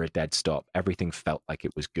like they were a dead stop. Everything felt like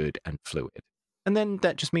it was good and fluid. And then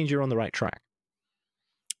that just means you're on the right track.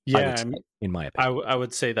 Yeah, in my opinion. I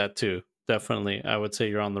would say that too. Definitely. I would say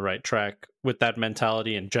you're on the right track with that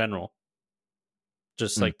mentality in general.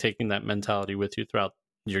 Just like taking that mentality with you throughout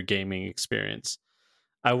your gaming experience.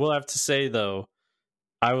 I will have to say, though,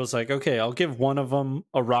 I was like, okay, I'll give one of them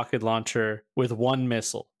a rocket launcher with one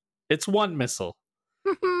missile. It's one missile.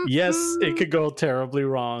 Yes, it could go terribly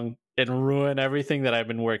wrong and ruin everything that I've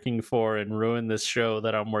been working for and ruin this show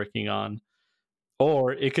that I'm working on.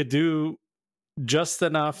 Or it could do just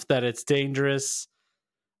enough that it's dangerous,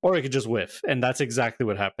 or it could just whiff. And that's exactly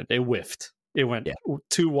what happened. It whiffed. It went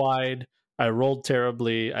too wide. I rolled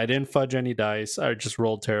terribly. I didn't fudge any dice. I just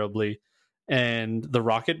rolled terribly. And the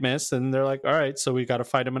rocket missed, and they're like, all right, so we got to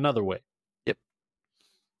fight him another way. Yep.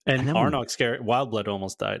 And Arnok's Wildblood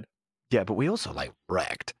almost died. Yeah, but we also like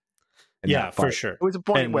wrecked. Yeah, for sure. It was a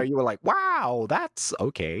point where you were like, wow, that's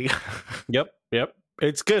okay. Yep.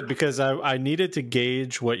 It's good because I needed to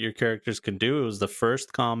gauge what your characters can do. It was the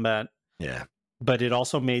first combat. Yeah. But it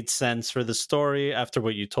also made sense for the story after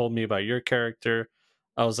what you told me about your character.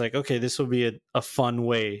 I was like, okay, this will be a fun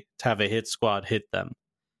way to have a hit squad hit them.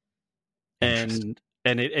 And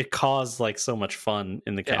it caused like so much fun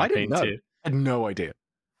in the campaign too. I had no idea.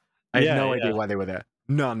 I had no idea why they were there.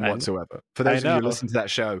 None whatsoever. For those of you who listen to that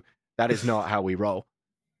show, that is not how we roll.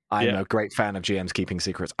 I'm a great fan of GMs keeping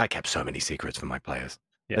secrets. I kept so many secrets for my players.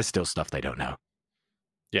 There's still stuff they don't know.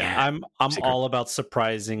 Yeah, I'm all about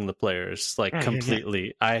surprising the players, like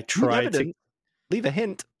completely. I try to leave a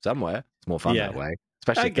hint somewhere. It's more fun that way,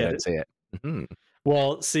 especially if they don't see it. Mm-hmm.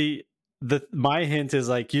 Well, see, my hint is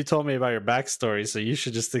like, you told me about your backstory, so you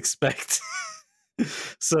should just expect.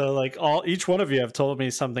 So like each one of you have told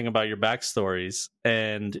me something about your backstories,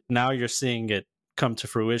 and now you're seeing it come to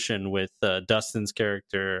fruition with Dustin's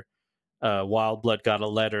character. Wildblood got a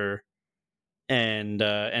letter, and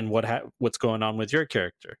what's going on with your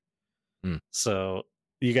character. So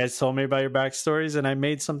you guys told me about your backstories, and I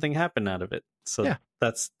made something happen out of it. So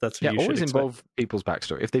that's what you should always expect. Involve people's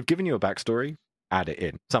backstory. If they've given you a backstory, add it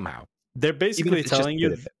in somehow. They're basically telling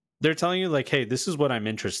you, they're telling you like, hey, this is what I'm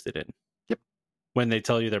interested in. Yep. When they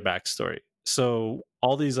tell you their backstory. So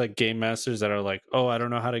all these like game masters that are like, oh, I don't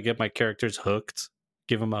know how to get my characters hooked.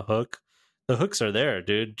 Give them a hook. The hooks are there,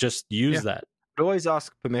 dude. Just use that. But always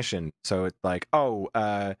ask permission. So it's like,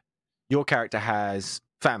 your character has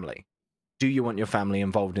family. Do you want your family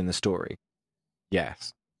involved in the story?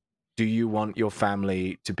 Yes. Do you want your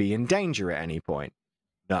family to be in danger at any point?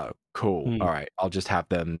 No. Cool. All right. I'll just have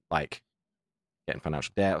them like get in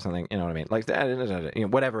financial debt or something. You know what I mean? Like,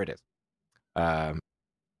 whatever it is.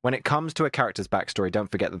 When it comes to a character's backstory, don't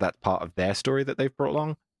forget that that's part of their story that they've brought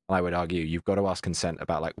along. And I would argue you've got to ask consent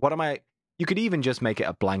about like, you could even just make it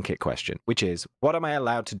a blanket question, which is, what am I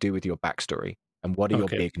allowed to do with your backstory? And what are your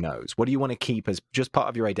big no's? What do you want to keep as just part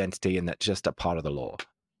of your identity and that's just a part of the lore?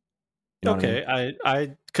 You know what I mean? Okay,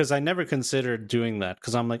 I because I never considered doing that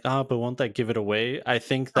because I'm like, but won't that give it away? I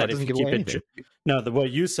think No, it that if doesn't you give away keep it, anything. no,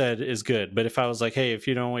 what you said is good. But if I was like, hey, if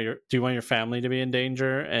you don't want do you want your family to be in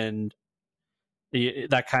danger, and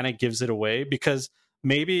that kind of gives it away because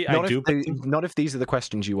maybe I do. Not if these are the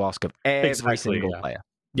questions you ask of every Exactly, single yeah. player.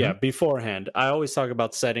 Yeah, beforehand. I always talk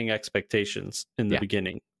about setting expectations in the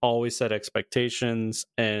beginning. Always set expectations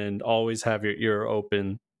and always have your ear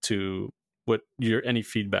open to what any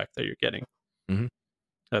feedback that you're getting. Mm-hmm.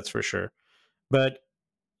 That's for sure. But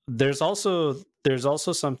there's also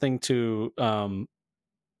something to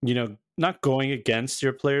not going against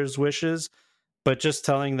your players' wishes, but just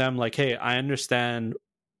telling them like, hey, I understand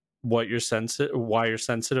why you're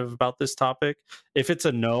sensitive about this topic. If it's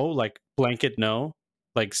a no, like blanket no,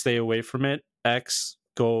 like stay away from it, X,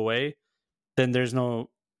 go away, then there's no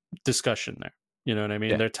discussion there. You know what I mean?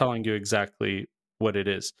 Yeah. They're telling you exactly what it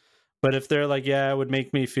is. But if they're like, yeah, it would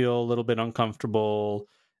make me feel a little bit uncomfortable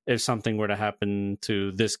if something were to happen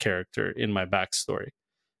to this character in my backstory,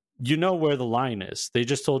 you know where the line is. They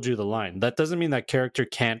just told you the line. That doesn't mean that character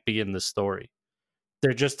can't be in the story.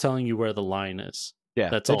 They're just telling you where the line is. Yeah,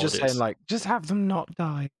 that's they're all just it saying is. like, just have them not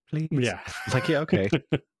die, please. Yeah. Like, yeah, okay.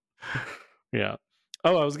 Yeah.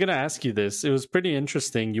 Oh, I was going to ask you this. It was pretty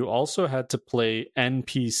interesting. You also had to play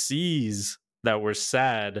NPCs that were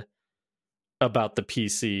sad about the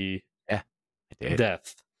PC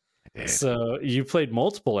death. I did. So you played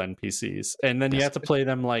multiple NPCs, and then you had to play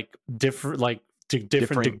them like different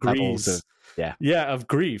degrees levels of, of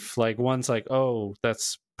grief. Like one's like, oh,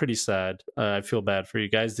 that's pretty sad. I feel bad for you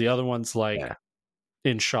guys. The other one's like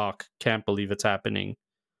in shock, can't believe it's happening.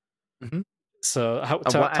 Mm-hmm. So talk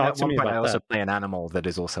to me about that. I also play an animal that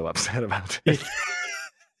is also upset about it.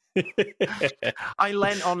 I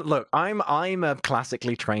lent on. Look, I'm a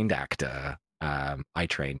classically trained actor. I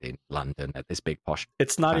trained in London at this big posh.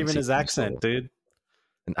 It's not even his accent, dude.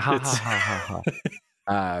 So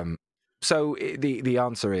the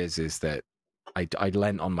answer is that I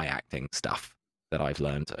lent on my acting stuff that I've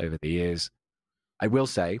learned over the years. I will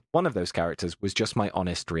say one of those characters was just my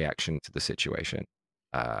honest reaction to the situation.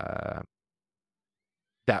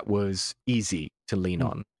 That was easy to lean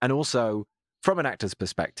on, and also from an actor's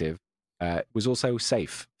perspective, was also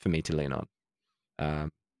safe for me to lean on.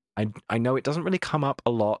 I know it doesn't really come up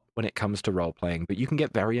a lot when it comes to role playing, but you can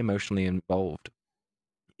get very emotionally involved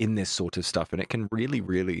in this sort of stuff, and it can really,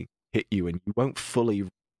 really hit you, and you won't fully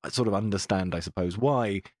sort of understand, I suppose,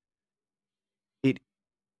 why it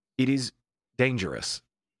is dangerous,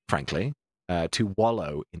 frankly, to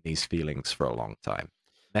wallow in these feelings for a long time.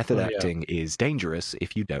 Method acting is dangerous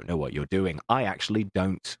if you don't know what you're doing. I actually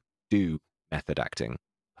don't do method acting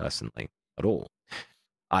personally at all.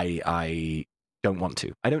 I don't want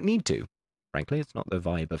to. I don't need to. Frankly, it's not the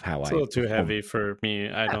vibe of how it's a little too heavy for me.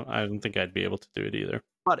 I don't think I'd be able to do it either.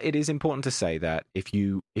 But it is important to say that if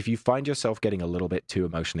you find yourself getting a little bit too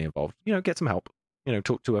emotionally involved, get some help.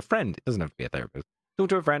 Talk to a friend. It doesn't have to be a therapist. Talk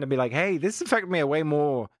to a friend and be like, hey, this affected me way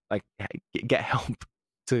more. Like, get help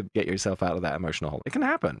to get yourself out of that emotional hole. It can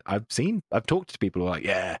happen. I've talked to people who are like,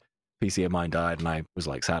 yeah, PC of mine died, and I was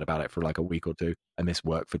like sad about it for like a week or two. I missed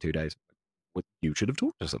work for 2 days. You should have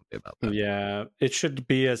talked to somebody about that. Yeah, it should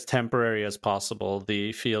be as temporary as possible,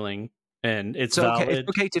 the feeling. And it's valid. It's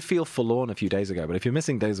okay to feel forlorn a few days ago, but if you're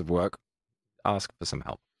missing days of work, ask for some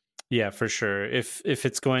help. Yeah, for sure. If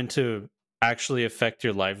it's going to actually affect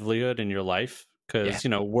your livelihood in your life, because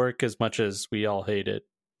work, as much as we all hate it,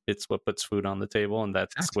 it's what puts food on the table, and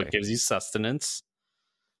that's what gives you sustenance.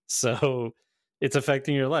 So it's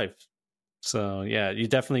affecting your life. So yeah, you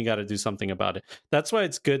definitely got to do something about it. That's why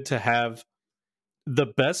it's good to have the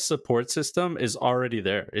best support system is already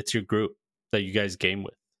there. It's your group that you guys game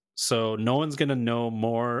with. So no one's going to know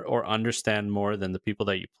more or understand more than the people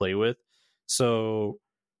that you play with. So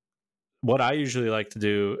what I usually like to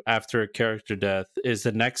do after a character death is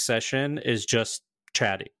the next session is just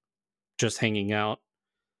chatting, just hanging out.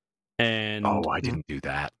 And I didn't do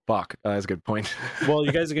that. Fuck, that's a good point. Well,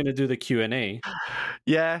 you guys are going to do the Q&A.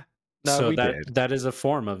 Yeah. No, so that is a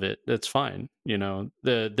form of it. That's fine.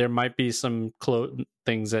 There might be some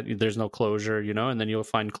things that there's no closure, and then you'll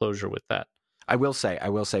find closure with that. I will say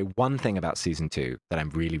one thing about season 2 that I'm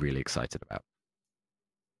really, really excited about.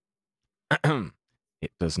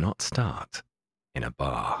 It does not start in a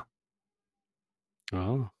bar.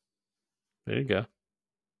 Oh, there you go.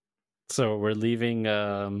 So we're leaving.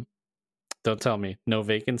 Don't tell me. No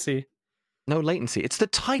vacancy. No latency. It's the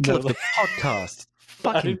title of the podcast.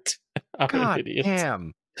 Fucking I'm God an idiot.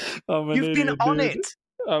 damn. I'm an You've idiot, been on dude. it.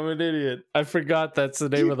 I'm an idiot. I forgot that's the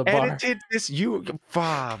name of the bar. Edited this, you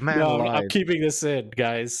man. No, I'm alive. keeping this in,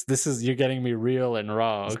 guys. You're getting me real and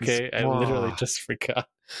raw. Okay, I literally just forgot.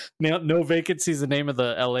 No Vacancy is the name of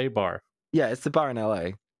the LA bar. Yeah, it's the bar in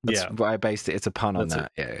LA. That's why I based it. It's a pun on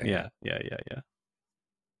that. Yeah.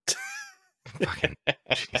 Fucking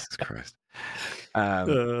Jesus Christ.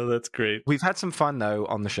 That's great. We've had some fun though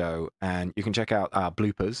on the show, and you can check out our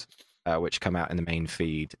bloopers, which come out in the main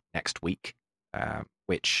feed next week,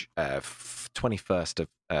 which 21st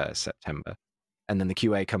of September, and then the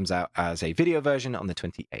QA comes out as a video version on the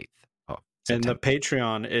 28th of September. And the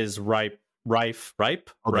Patreon is ripe.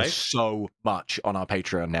 Oh, there's so much on our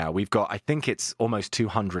Patreon now. We've got, I think it's almost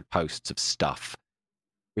 200 posts of stuff.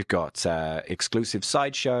 We've got exclusive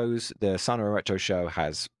side shows. The Sana Retro Show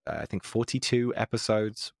has, I think, 42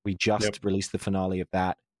 episodes. We just released the finale of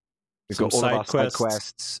that. We've got all of our side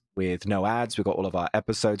quests with no ads. We've got all of our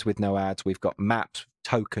episodes with no ads. We've got maps,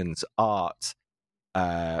 tokens, art,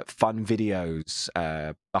 fun videos,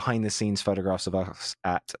 behind-the-scenes photographs of us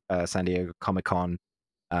at San Diego Comic-Con.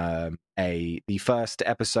 The first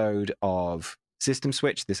episode of System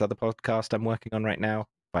Switch, this other podcast I'm working on right now.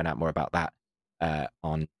 Find out more about that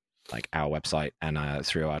on like our website and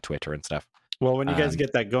through our Twitter and stuff. Well, when you guys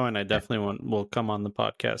get that going, I definitely will come on the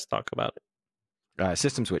podcast, talk about it.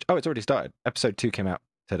 System Switch. Oh, it's already started. Episode 2 came out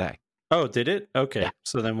today. Oh, did it? Okay. Yeah.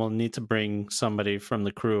 So then we'll need to bring somebody from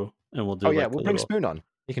the crew and we'll do we'll bring Spoon on.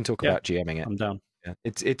 He can talk about GMing it. I'm down. Yeah.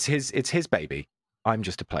 It's his baby. I'm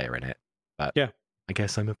just a player in it. But yeah. I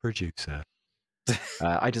guess I'm a producer.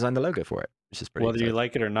 I designed the logo for it, which is pretty Whether you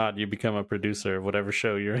like it or not, you become a producer of whatever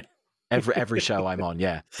show you're in. Every show I'm on,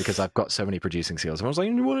 yeah, because I've got so many producing skills. I was like,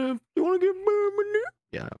 you want to get money?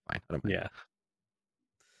 Yeah, fine. I don't mind.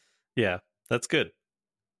 Yeah, that's good.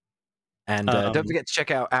 And don't forget to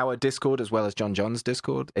check out our Discord as well as John John's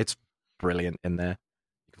Discord. It's brilliant in there.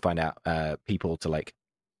 You can find out people to like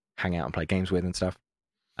hang out and play games with and stuff,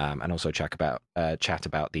 and also chat about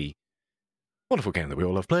the wonderful game that we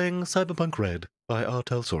all love playing, Cyberpunk Red by R.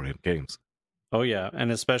 Telsorium Games. Oh, yeah. And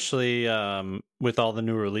especially with all the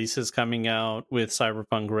new releases coming out with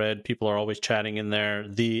Cyberpunk Red, people are always chatting in there.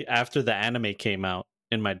 After the anime came out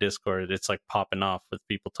in my Discord, it's like popping off with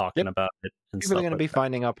people talking about it. And people are going to be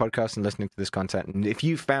finding our podcast and listening to this content. And if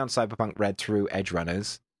you found Cyberpunk Red through Edge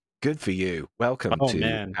Runners, good for you. Welcome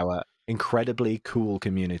to our incredibly cool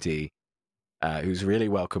community who's really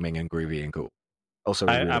welcoming and groovy and cool. Also,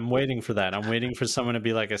 I'm waiting for that. I'm waiting for someone to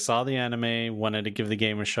be like, I saw the anime, wanted to give the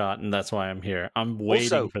game a shot, and that's why I'm here. I'm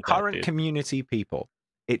waiting for that. Current community people,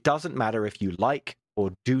 it doesn't matter if you like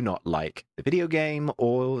or do not like the video game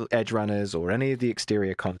or Edge Runners or any of the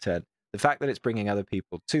exterior content. The fact that it's bringing other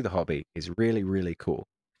people to the hobby is really, really cool.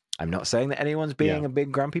 I'm not saying that anyone's being a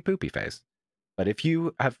big grumpy poopy face, but if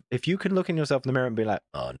you can look in yourself in the mirror and be like,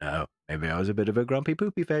 oh no, maybe I was a bit of a grumpy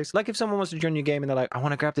poopy face. Like if someone wants to join your game and they're like, I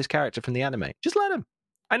want to grab this character from the anime, just let them.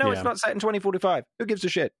 I know it's not set in 2045. Who gives a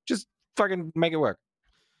shit? Just fucking make it work.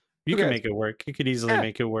 You can make it work. You could easily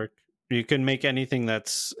make it work. You can make anything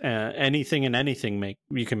that's anything and anything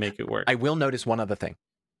you can make it work. I will notice one other thing.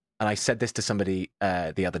 And I said this to somebody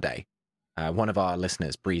the other day. One of our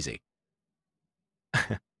listeners, Breezy.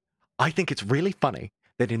 I think it's really funny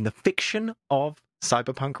that in the fiction of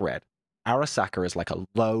Cyberpunk Red, Arasaka is like a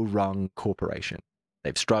low-rung corporation.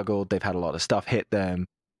 They've struggled, they've had a lot of stuff hit them,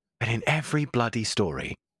 but in every bloody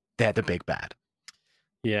story, they're the big bad.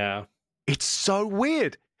 Yeah. It's so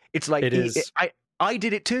weird. It's like, I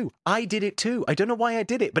did it too. I don't know why I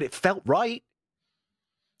did it, but it felt right.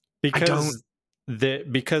 I think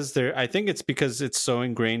it's because it's so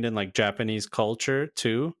ingrained in like Japanese culture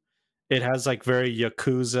too. It has like very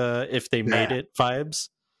Yakuza, if they made it vibes.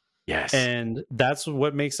 Yes. And that's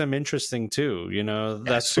what makes them interesting too. You know,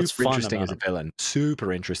 that's super interesting as a villain.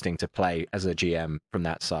 Super interesting to play as a GM from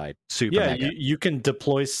that side. Super mega. You can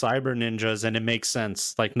deploy cyber ninjas and it makes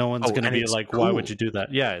sense. Like no one's going to be like, cool. Why would you do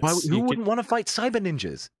that? Yeah. Who wouldn't want to fight cyber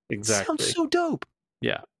ninjas? Exactly. It sounds so dope.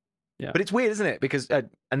 Yeah. But it's weird, isn't it? Because,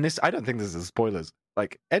 and this, I don't think this is spoilers.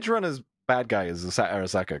 Like Edge Runner's bad guy is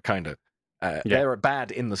Arasaka, kind of. They're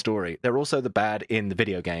bad in the story. They're also the bad in the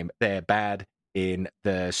video game. They're bad in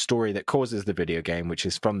the story that causes the video game, which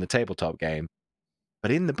is from the tabletop game. But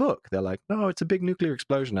in the book, they're like, no, it's a big nuclear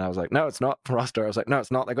explosion. And I was like, no, it's not. For Roster, I was like, no, it's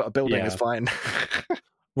not. They got a building. It's fine.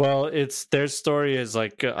 Well, it's their story is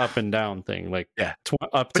like an up and down thing. Like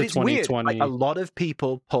up to 2020. Like, a lot of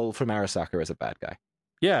people pull from Arasaka as a bad guy.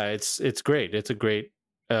 Yeah, it's great. It's a great.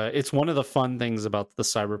 It's one of the fun things about the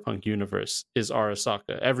Cyberpunk universe is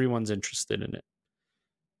Arasaka. Everyone's interested in it.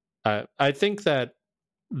 I think that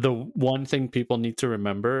the one thing people need to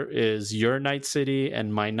remember is your Night City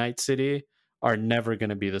and my Night City are never going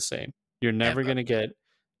to be the same. You're never going to get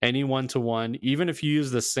any one-to-one. Even if you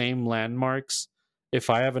use the same landmarks, if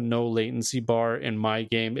I have a no latency bar in my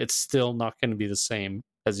game, it's still not going to be the same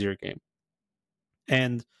as your game.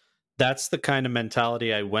 And that's the kind of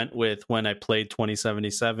mentality I went with when I played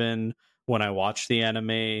 2077, when I watched the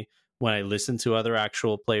anime, when I listened to other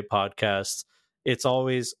actual play podcasts. It's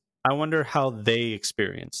always, I wonder how they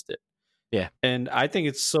experienced it. Yeah. And I think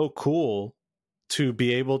it's so cool to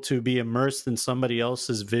be able to be immersed in somebody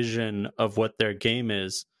else's vision of what their game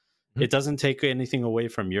is. It doesn't take anything away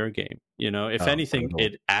from your game. You know, if anything,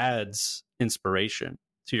 it adds inspiration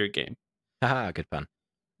to your game. Haha, good fun.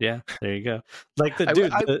 Yeah, there you go. Like the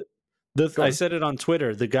dude, I said it on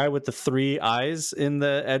Twitter, the guy with the 3 eyes in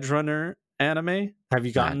the Edge Runner anime. Have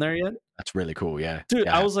you gotten there yet? That's really cool, yeah. Dude,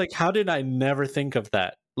 yeah. I was like, how did I never think of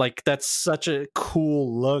that? Like, that's such a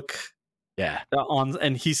cool look. Yeah.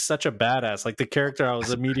 And he's such a badass. Like, the character, I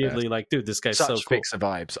was immediately like, dude, this guy's so cool. Fixer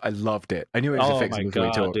vibes. I loved it. I knew it was a fixer before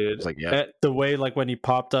we talked. Dude. Like, yeah. The way, like, when he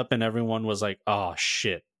popped up and everyone was like, oh,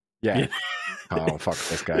 shit. Yeah. Oh, fuck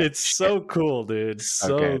this guy. It's so cool, dude.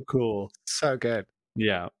 So cool. So good.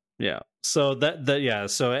 Yeah. Yeah. So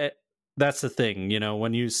that's the thing, you know,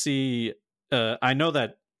 when you see, I know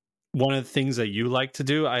that one of the things that you like to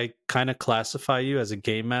do, I kind of classify you as a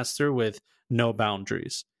game master with no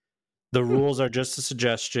boundaries. The rules are just a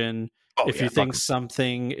suggestion. If you think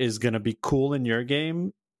something is going to be cool in your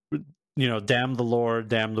game, you know, damn the lore,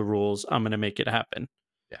 damn the rules, I'm going to make it happen.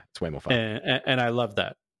 Yeah, it's way more fun. And I love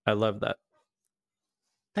that. I love that.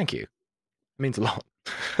 Thank you. It means a lot.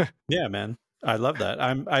 Yeah, man. I love that.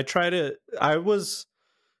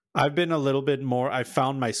 I've been a little bit more, I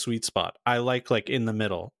found my sweet spot. I like in the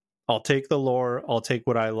middle. I'll take the lore, I'll take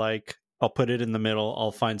what I like, I'll put it in the middle,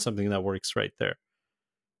 I'll find something that works right there.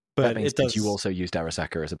 But it does. You also used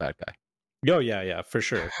Arasaka as a bad guy. Oh, yeah, for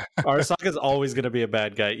sure. Arasaka's always going to be a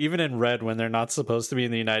bad guy. Even in Red, when they're not supposed to be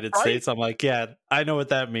in the United States, I'm like, yeah, I know what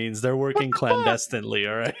that means. They're working clandestinely,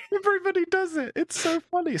 all right? Everybody does it. It's so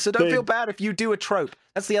funny. So don't feel bad if you do a trope.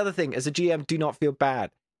 That's the other thing. As a GM, do not feel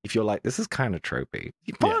bad if you're like, this is kind of tropey.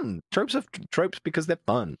 Fun. Yeah. Tropes are tropes because they're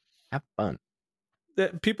fun. Have fun.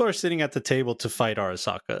 People are sitting at the table to fight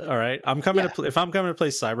Arasaka, all right? If I'm coming to play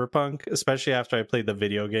Cyberpunk, especially after I played the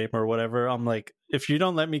video game or whatever, I'm like, if you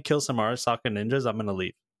don't let me kill some Arasaka ninjas, I'm going to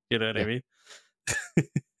leave. You know what I mean?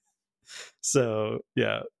 So,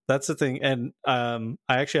 yeah, that's the thing. And I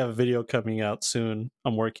actually have a video coming out soon.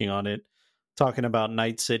 I'm working on it, talking about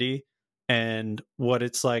Night City and what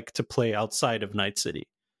it's like to play outside of Night City.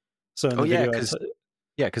 So in the video,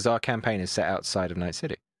 because our campaign is set outside of Night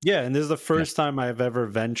City. Yeah, and this is the first time I've ever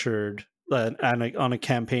ventured on a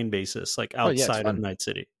campaign basis, like outside of Night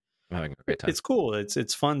City. I'm having a great time. It's cool.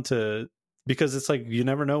 It's fun because it's like you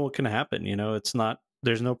never know what can happen. You know,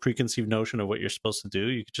 there's no preconceived notion of what you're supposed to do.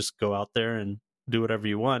 You could just go out there and do whatever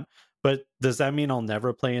you want. But does that mean I'll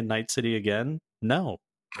never play in Night City again? No.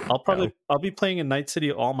 I'll be playing in Night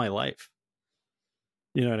City all my life.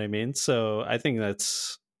 You know what I mean? So I think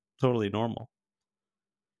that's totally normal.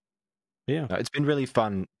 Yeah, it's been really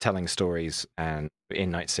fun telling stories and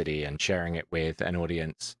in Night City and sharing it with an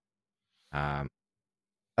audience,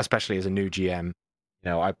 especially as a new GM. You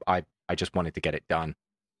know, I just wanted to get it done,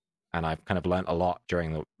 and I've kind of learned a lot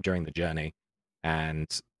during the journey. And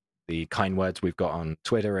the kind words we've got on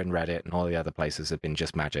Twitter and Reddit and all the other places have been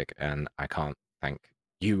just magic. And I can't thank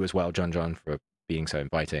you as well, John, for being so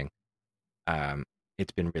inviting.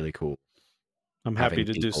 It's been really cool. I'm happy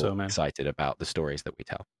to do so, man. Excited about the stories that we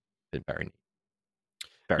tell. Been very neat.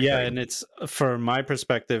 Very and it's, from my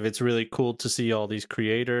perspective, it's really cool to see all these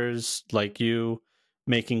creators like you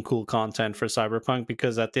making cool content for Cyberpunk,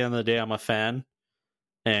 because at the end of the day, I'm a fan,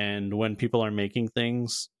 and when people are making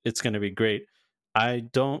things, it's going to be great. I'm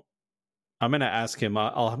going to ask him,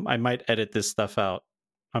 I might edit this stuff out.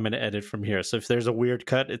 I'm going to edit from here. So if there's a weird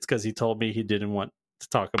cut, it's because he told me he didn't want to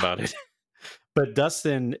talk about it. But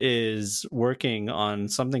Dustin is working on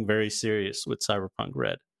something very serious with Cyberpunk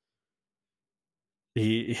Red.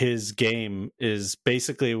 His game is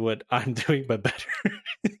basically what I'm doing, but better.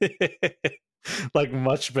 Like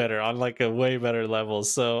much better, on like a way better level.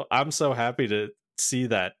 So I'm so happy to see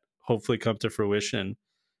that hopefully come to fruition,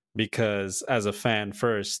 because as a fan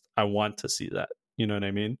first, I want to see that. You know what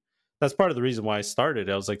I mean? That's part of the reason why I started.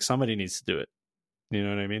 I was like, somebody needs to do it. You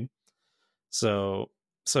know what I mean? So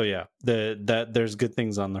yeah, there's good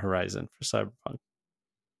things on the horizon for Cyberpunk.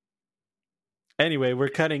 Anyway, we're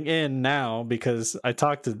cutting in now because I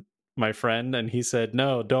talked to my friend and he said,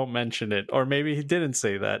 no, don't mention it. Or maybe he didn't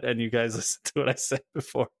say that and you guys listened to what I said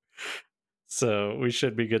before. So we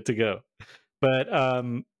should be good to go. But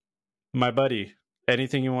my buddy,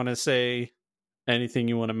 anything you want to say anything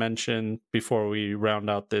you want to mention before we round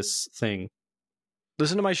out this thing?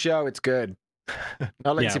 Listen to my show. It's good.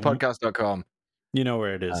 NotLatencyPodcast.com. You know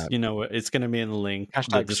where it is. It's going to be in the link,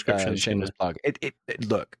 the description. Shameless plug.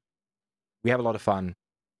 Look, we have a lot of fun.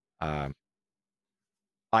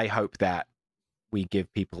 I hope that we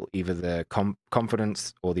give people either the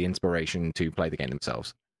confidence or the inspiration to play the game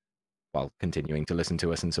themselves while continuing to listen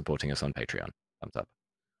to us and supporting us on Patreon. Thumbs up.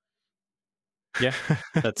 Yeah,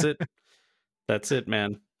 that's it. That's it,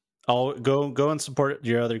 man. I'll go and support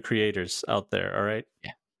your other creators out there. All right.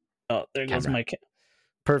 Yeah. Oh, there goes my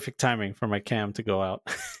perfect timing for my cam to go out.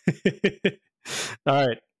 All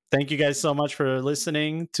right. Thank you guys so much for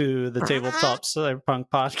listening to the Tabletop Cyberpunk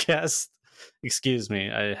podcast. Excuse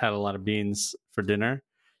me. I had a lot of beans for dinner.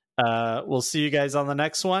 We'll see you guys on the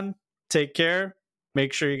next one. Take care.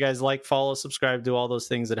 Make sure you guys like, follow, subscribe, do all those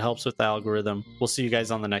things. It helps with the algorithm. We'll see you guys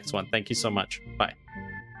on the next one. Thank you so much. Bye.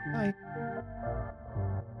 Bye.